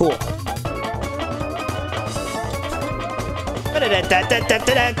 Cool.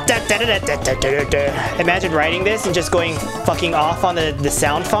 Imagine writing this and just going fucking off on the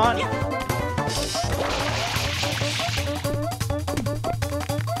sound font.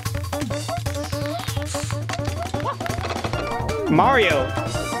 Mario!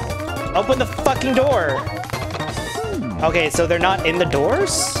 Open the fucking door! Okay, so they're not in the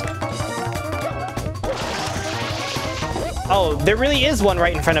doors? Oh, there really is one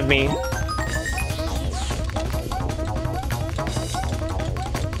right in front of me.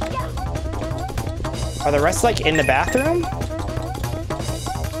 Are the rest, like, in the bathroom?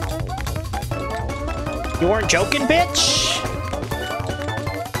 You weren't joking, bitch?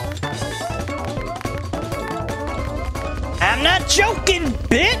 I'm not joking,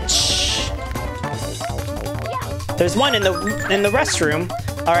 bitch! There's one in the restroom.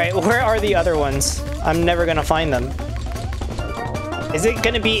 All right, where are the other ones? I'm never gonna find them. Is it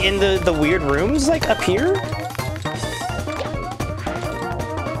gonna be in the weird rooms, like up here?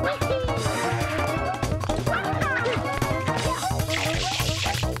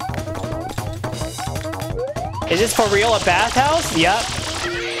 Is this for real a bathhouse? Yup.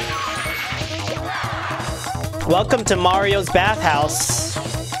 Welcome to Mario's bathhouse.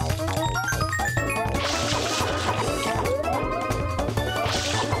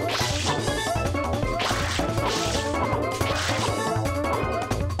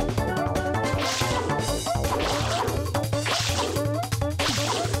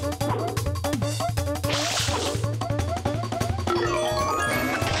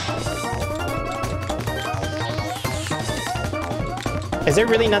 Is there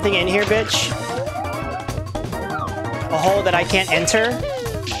really nothing in here, bitch? A hole that I can't enter?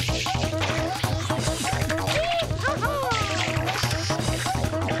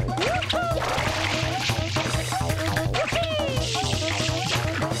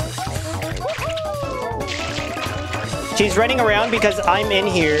 She's running around because I'm in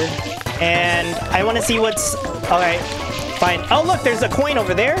here, and I want to see what's... Alright, fine. Oh, look, there's a coin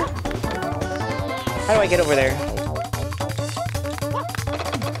over there. How do I get over there?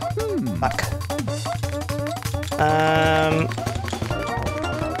 Fuck.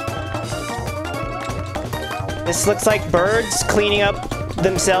 This looks like birds cleaning up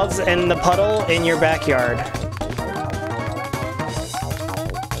themselves in the puddle in your backyard.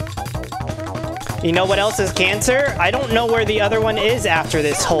 You know what else is cancer? I don't know where the other one is after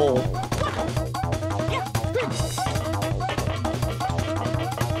this hole.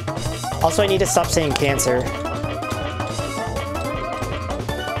 Also, I need to stop saying cancer.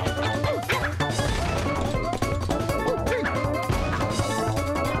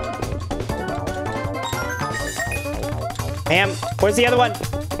 Damn, where's the other one?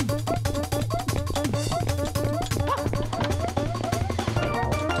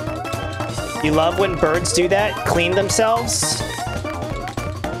 You love when birds do that? Clean themselves?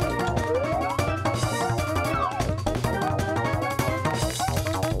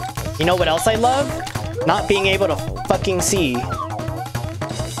 You know what else I love? Not being able to fucking see.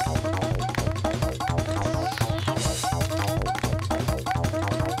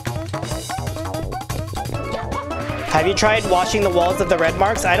 Have you tried washing the walls of the red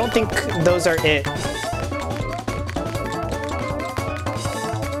marks? I don't think those are it.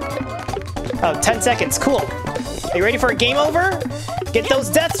 Oh, 10 seconds. Cool. Are you ready for a game over? Get those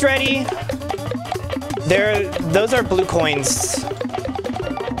deaths ready. Those are blue coins.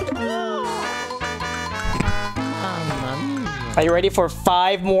 Are you ready for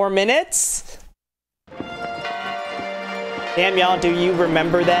 5 more minutes? Damn, y'all, do you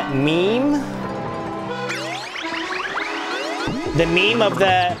remember that meme? The meme of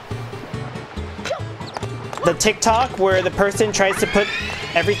the TikTok where the person tries to put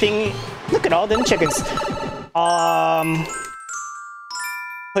everything... Look at all them chickens.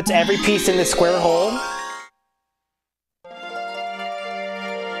 Puts every piece in the square hole.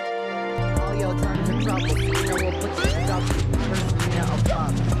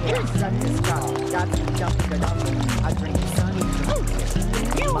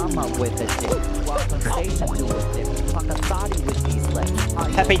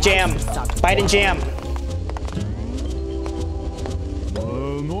 Happy jam. Bite and jam.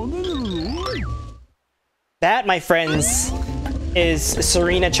 That, my friends, is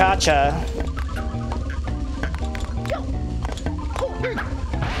Serena Chacha.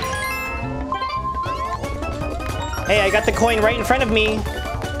 Hey, I got the coin right in front of me.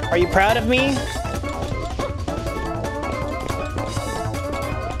 Are you proud of me?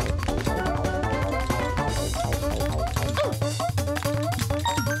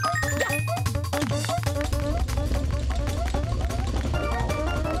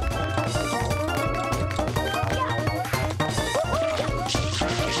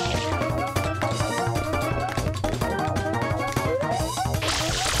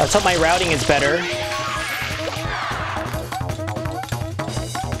 Let's hope my routing is better.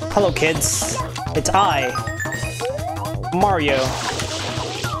 Hello, kids. It's I, Mario.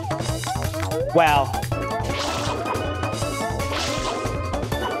 Wow.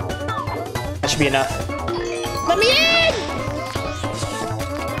 That should be enough. Let me in!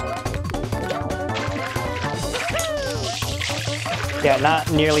 Yeah,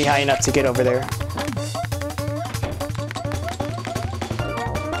 not nearly high enough to get over there.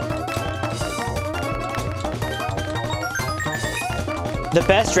 The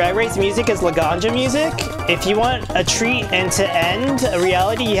best Drag Race music is Laganja music. If you want a treat and to end a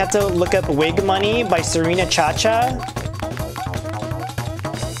reality, you have to look up Wig Money by Serena Chacha.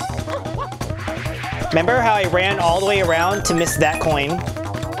 Remember how I ran all the way around to miss that coin?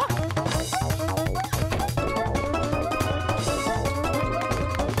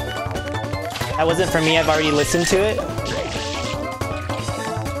 That wasn't for me, I've already listened to it.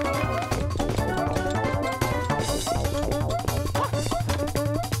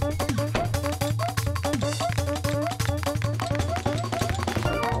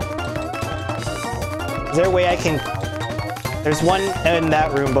 Is there a way I can... There's one in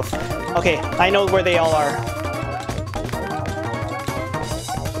that room before. Okay, I know where they all are.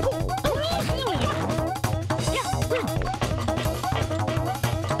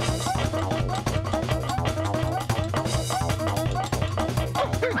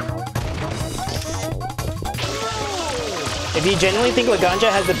 If you genuinely think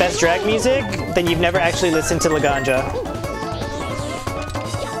Laganja has the best drag music, then you've never actually listened to Laganja.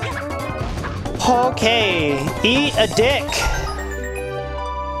 Okay, eat a dick.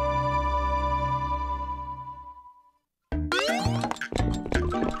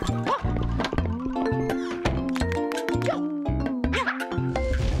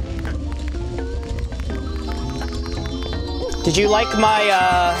 Did you like my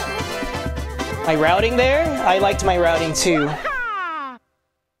my routing there? I liked my routing too.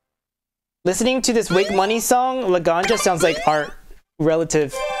 Listening to this Wig Money song, Laganja sounds like art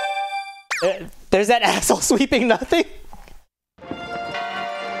relative. There's that asshole sweeping nothing.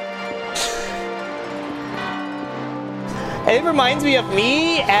 It reminds me of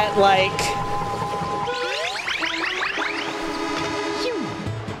me at like...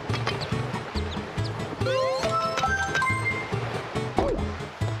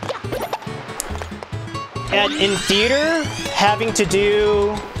 in theater, having to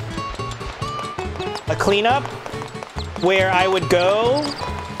do a cleanup where I would go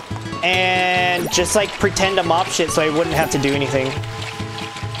and just like pretend to mop shit so I wouldn't have to do anything.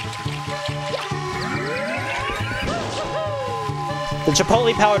 The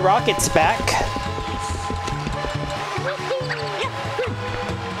Chipotle powered rocket's back.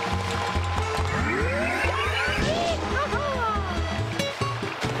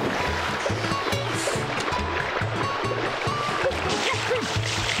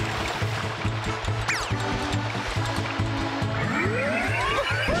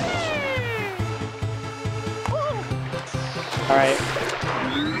 Alright.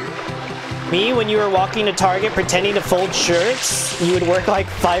 Me, when you were walking to Target pretending to fold shirts, you would work like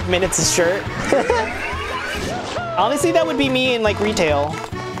 5 minutes a shirt. Honestly, that would be me in like retail.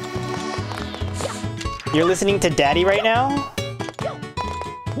 You're listening to Daddy right now?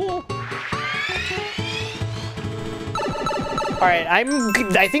 Alright,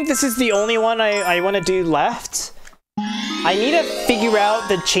 I think this is the only one I want to do left. I need to figure out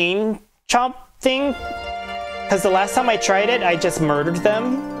the chain chomp thing, because the last time I tried it, I just murdered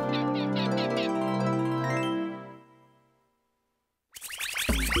them.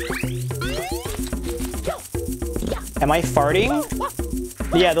 Am I farting?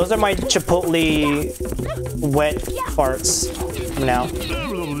 Yeah, those are my Chipotle wet farts now.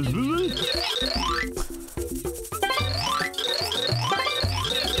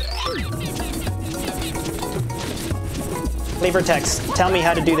 Flavor text, tell me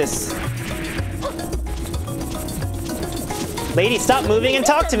how to do this. Lady, stop moving and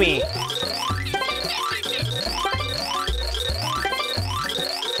talk to me.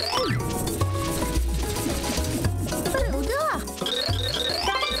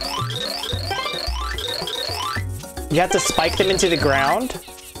 You have to spike them into the ground?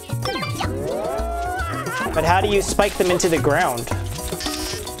 But how do you spike them into the ground?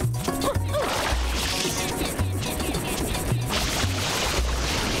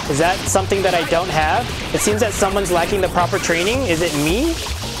 Is that something that I don't have? It seems that someone's lacking the proper training. Is it me?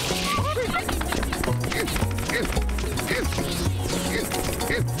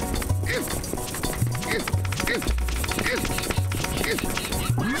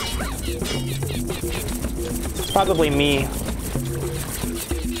 It's probably me.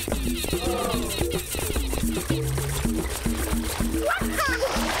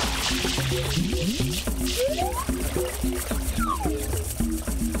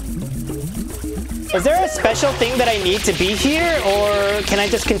 Is there a special thing that I need to be here, or can I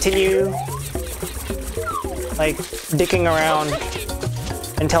just continue, like, dicking around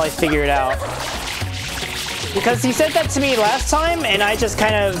until I figure it out? Because he said that to me last time, and I just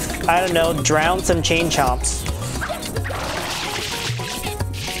kind of, I don't know, drowned some chain chomps.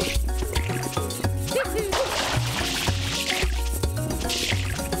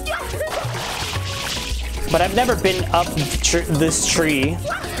 But I've never been up this tree.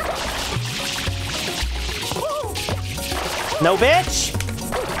 No, bitch!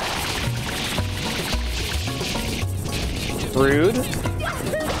 Rude.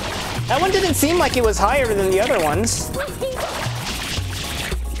 That one didn't seem like it was higher than the other ones.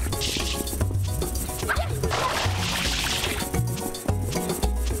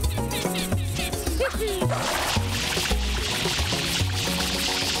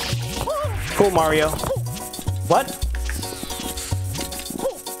 Cool, Mario. What?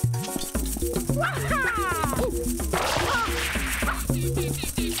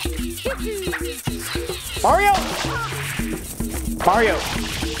 Mario! Mario!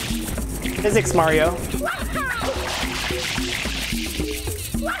 Physics, Mario.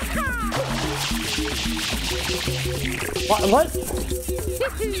 What?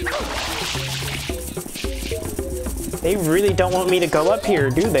 They really don't want me to go up here,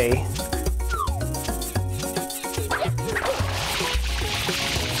 do they?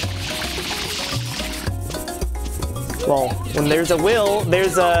 Well, when there's a will,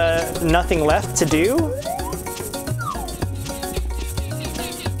 there's nothing left to do.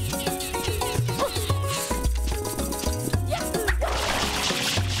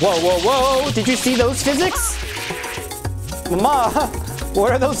 Whoa, whoa, whoa! Did you see those physics? Mama,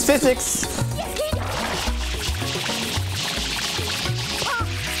 what are those physics?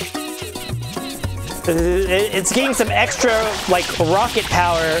 It's getting some extra, like, rocket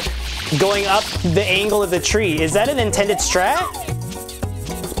power going up the angle of the tree. Is that an intended strat?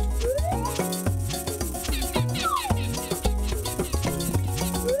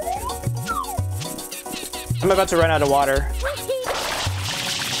 I'm about to run out of water.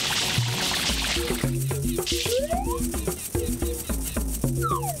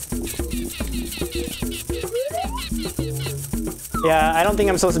 Yeah, I don't think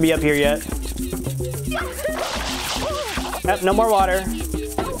I'm supposed to be up here yet. Yep, no more water.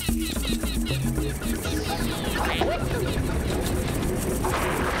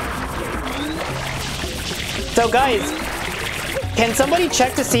 So guys, can somebody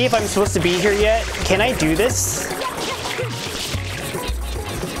check to see if I'm supposed to be here yet? Can I do this?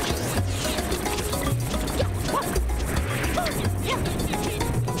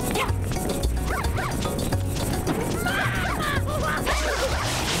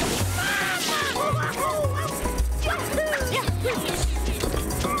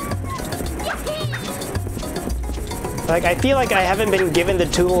 Like, I feel like I haven't been given the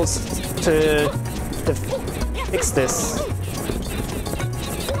tools to fix this.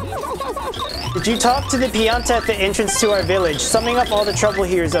 Did you talk to the Pianta at the entrance to our village? Summing up all the trouble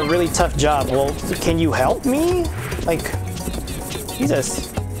here is a really tough job. Well, can you help me? Like,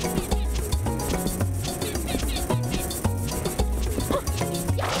 Jesus.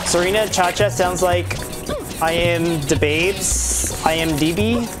 Serena Chacha sounds like I am the babes. I am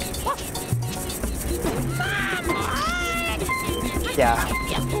DB. Yeah.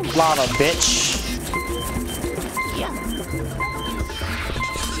 Lava, bitch.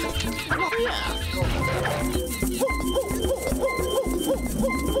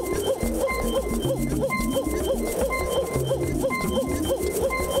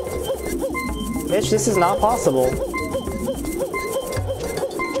 Bitch, this is not possible.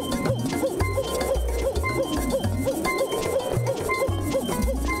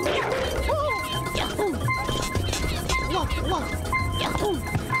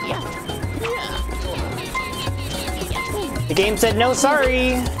 The game said no,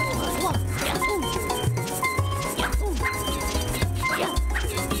 sorry.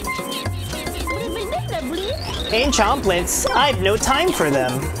 Ain't chomplets. I've no time for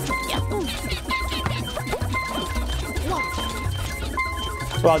them.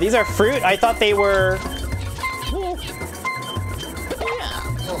 Wow, these are fruit? I thought they were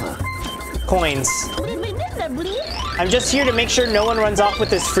coins. I'm just here to make sure no one runs off with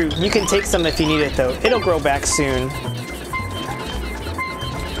this fruit. You can take some if you need it though. It'll grow back soon.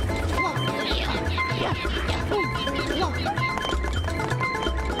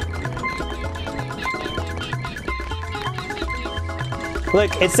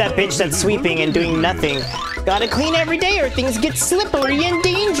 Look, it's that bitch that's sweeping and doing nothing. Gotta clean every day or things get slippery and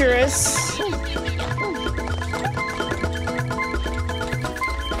dangerous.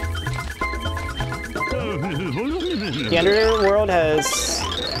 The underworld has...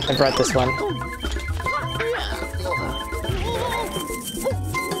 I brought this one.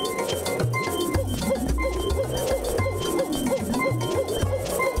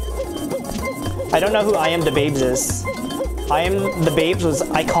 I don't know who I Am the Babes is. I Am the Babes was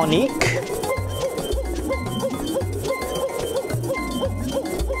iconic.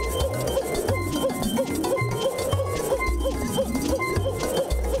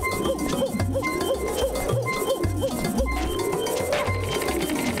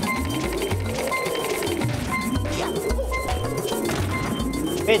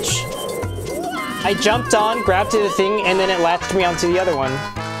 Bitch. I jumped on, grabbed to the thing, and then it latched me onto the other one.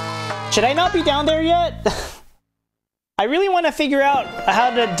 Should I not be down there yet? I really want to figure out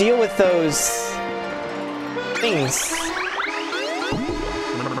how to deal with those things.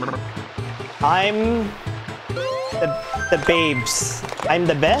 I'm the babes. I'm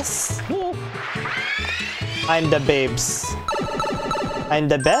the best? I'm the babes. I'm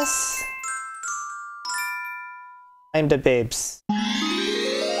the best? I'm the babes.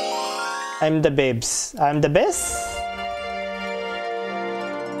 I'm the babes. I'm the best?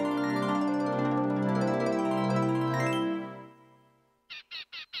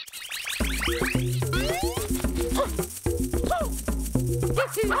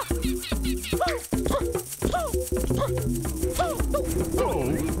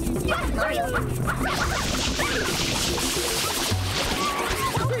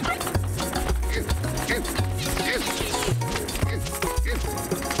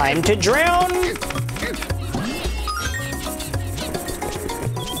 Time to drown!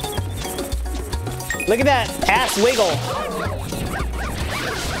 Look at that ass wiggle!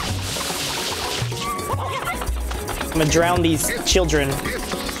 I'm gonna drown these children.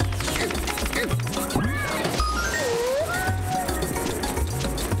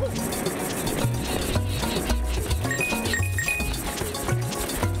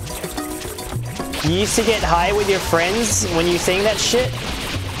 You used to get high with your friends when you sang that shit?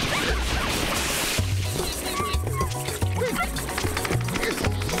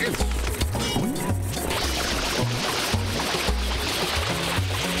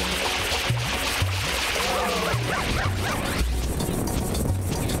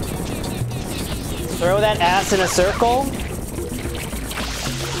 Throw that ass in a circle.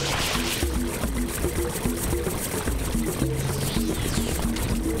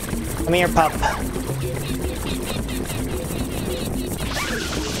 Come here, pup.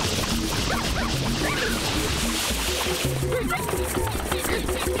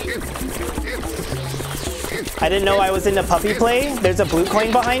 I didn't know I was into puppy play. There's a blue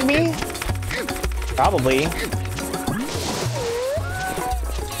coin behind me? Probably.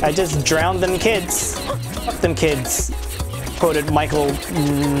 I just drowned them kids. Fuck them kids. Quoted Michael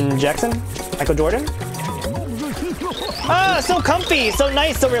Jackson? Michael Jordan? Ah, so comfy, so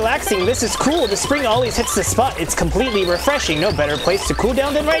nice, so relaxing. This is cool. The spring always hits the spot. It's completely refreshing. No better place to cool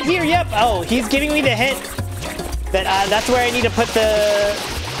down than right here. Yep. Oh, he's giving me the hint that that's where I need to put the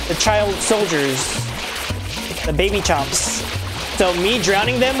child soldiers, the baby chomps. So me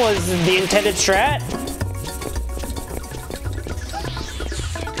drowning them was the intended strat.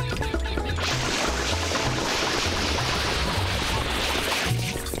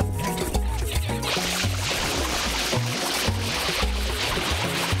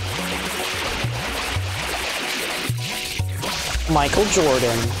 Michael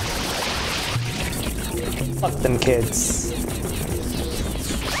Jordan. Fuck them kids.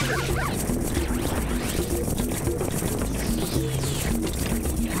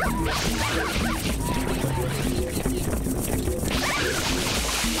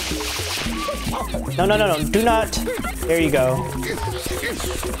 No, no, no, no. Do not. There you go.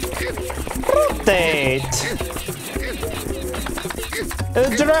 Rotate.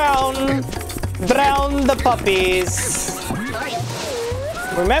 Drown. Drown the puppies.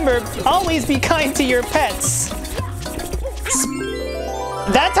 Remember, always be kind to your pets.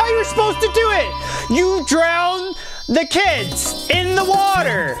 That's how you're supposed to do it. You drown the kids in the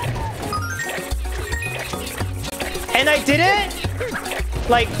water. And I did it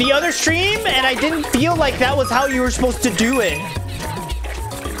like the other stream, and I didn't feel like that was how you were supposed to do it.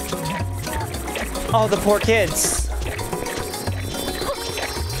 Oh, the poor kids.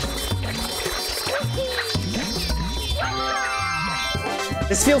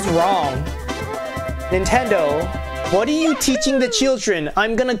 This feels wrong. Nintendo, what are you teaching the children?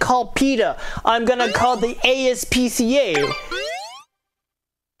 I'm gonna call PETA. I'm gonna call the ASPCA.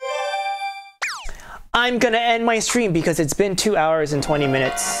 I'm gonna end my stream because it's been 2 hours and 20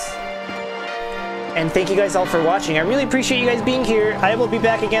 minutes. And thank you guys all for watching. I really appreciate you guys being here. I will be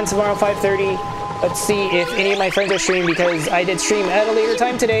back again tomorrow 5:30. Let's see if any of my friends are streaming because I did stream at a later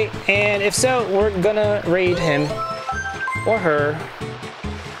time today. And if so, we're gonna raid him or her.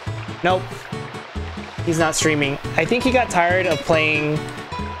 Nope. He's not streaming. I think he got tired of playing...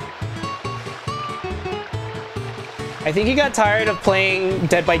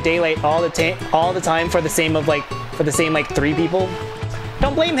 Dead by Daylight all the time for the same 3 people.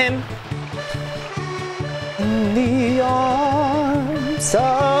 Don't blame him. In the arms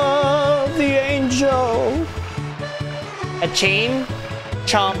of the angel. A chain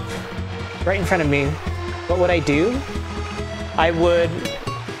chomp right in front of me. What would I do? I would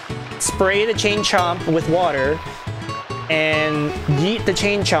spray the chain chomp with water and yeet the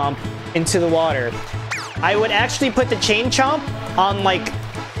chain chomp into the water. I would actually put the chain chomp on like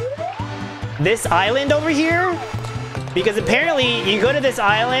this island over here because apparently you go to this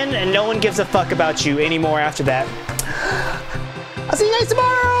island and no one gives a fuck about you anymore after that. I'll see you guys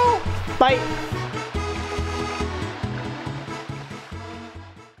tomorrow. Bye.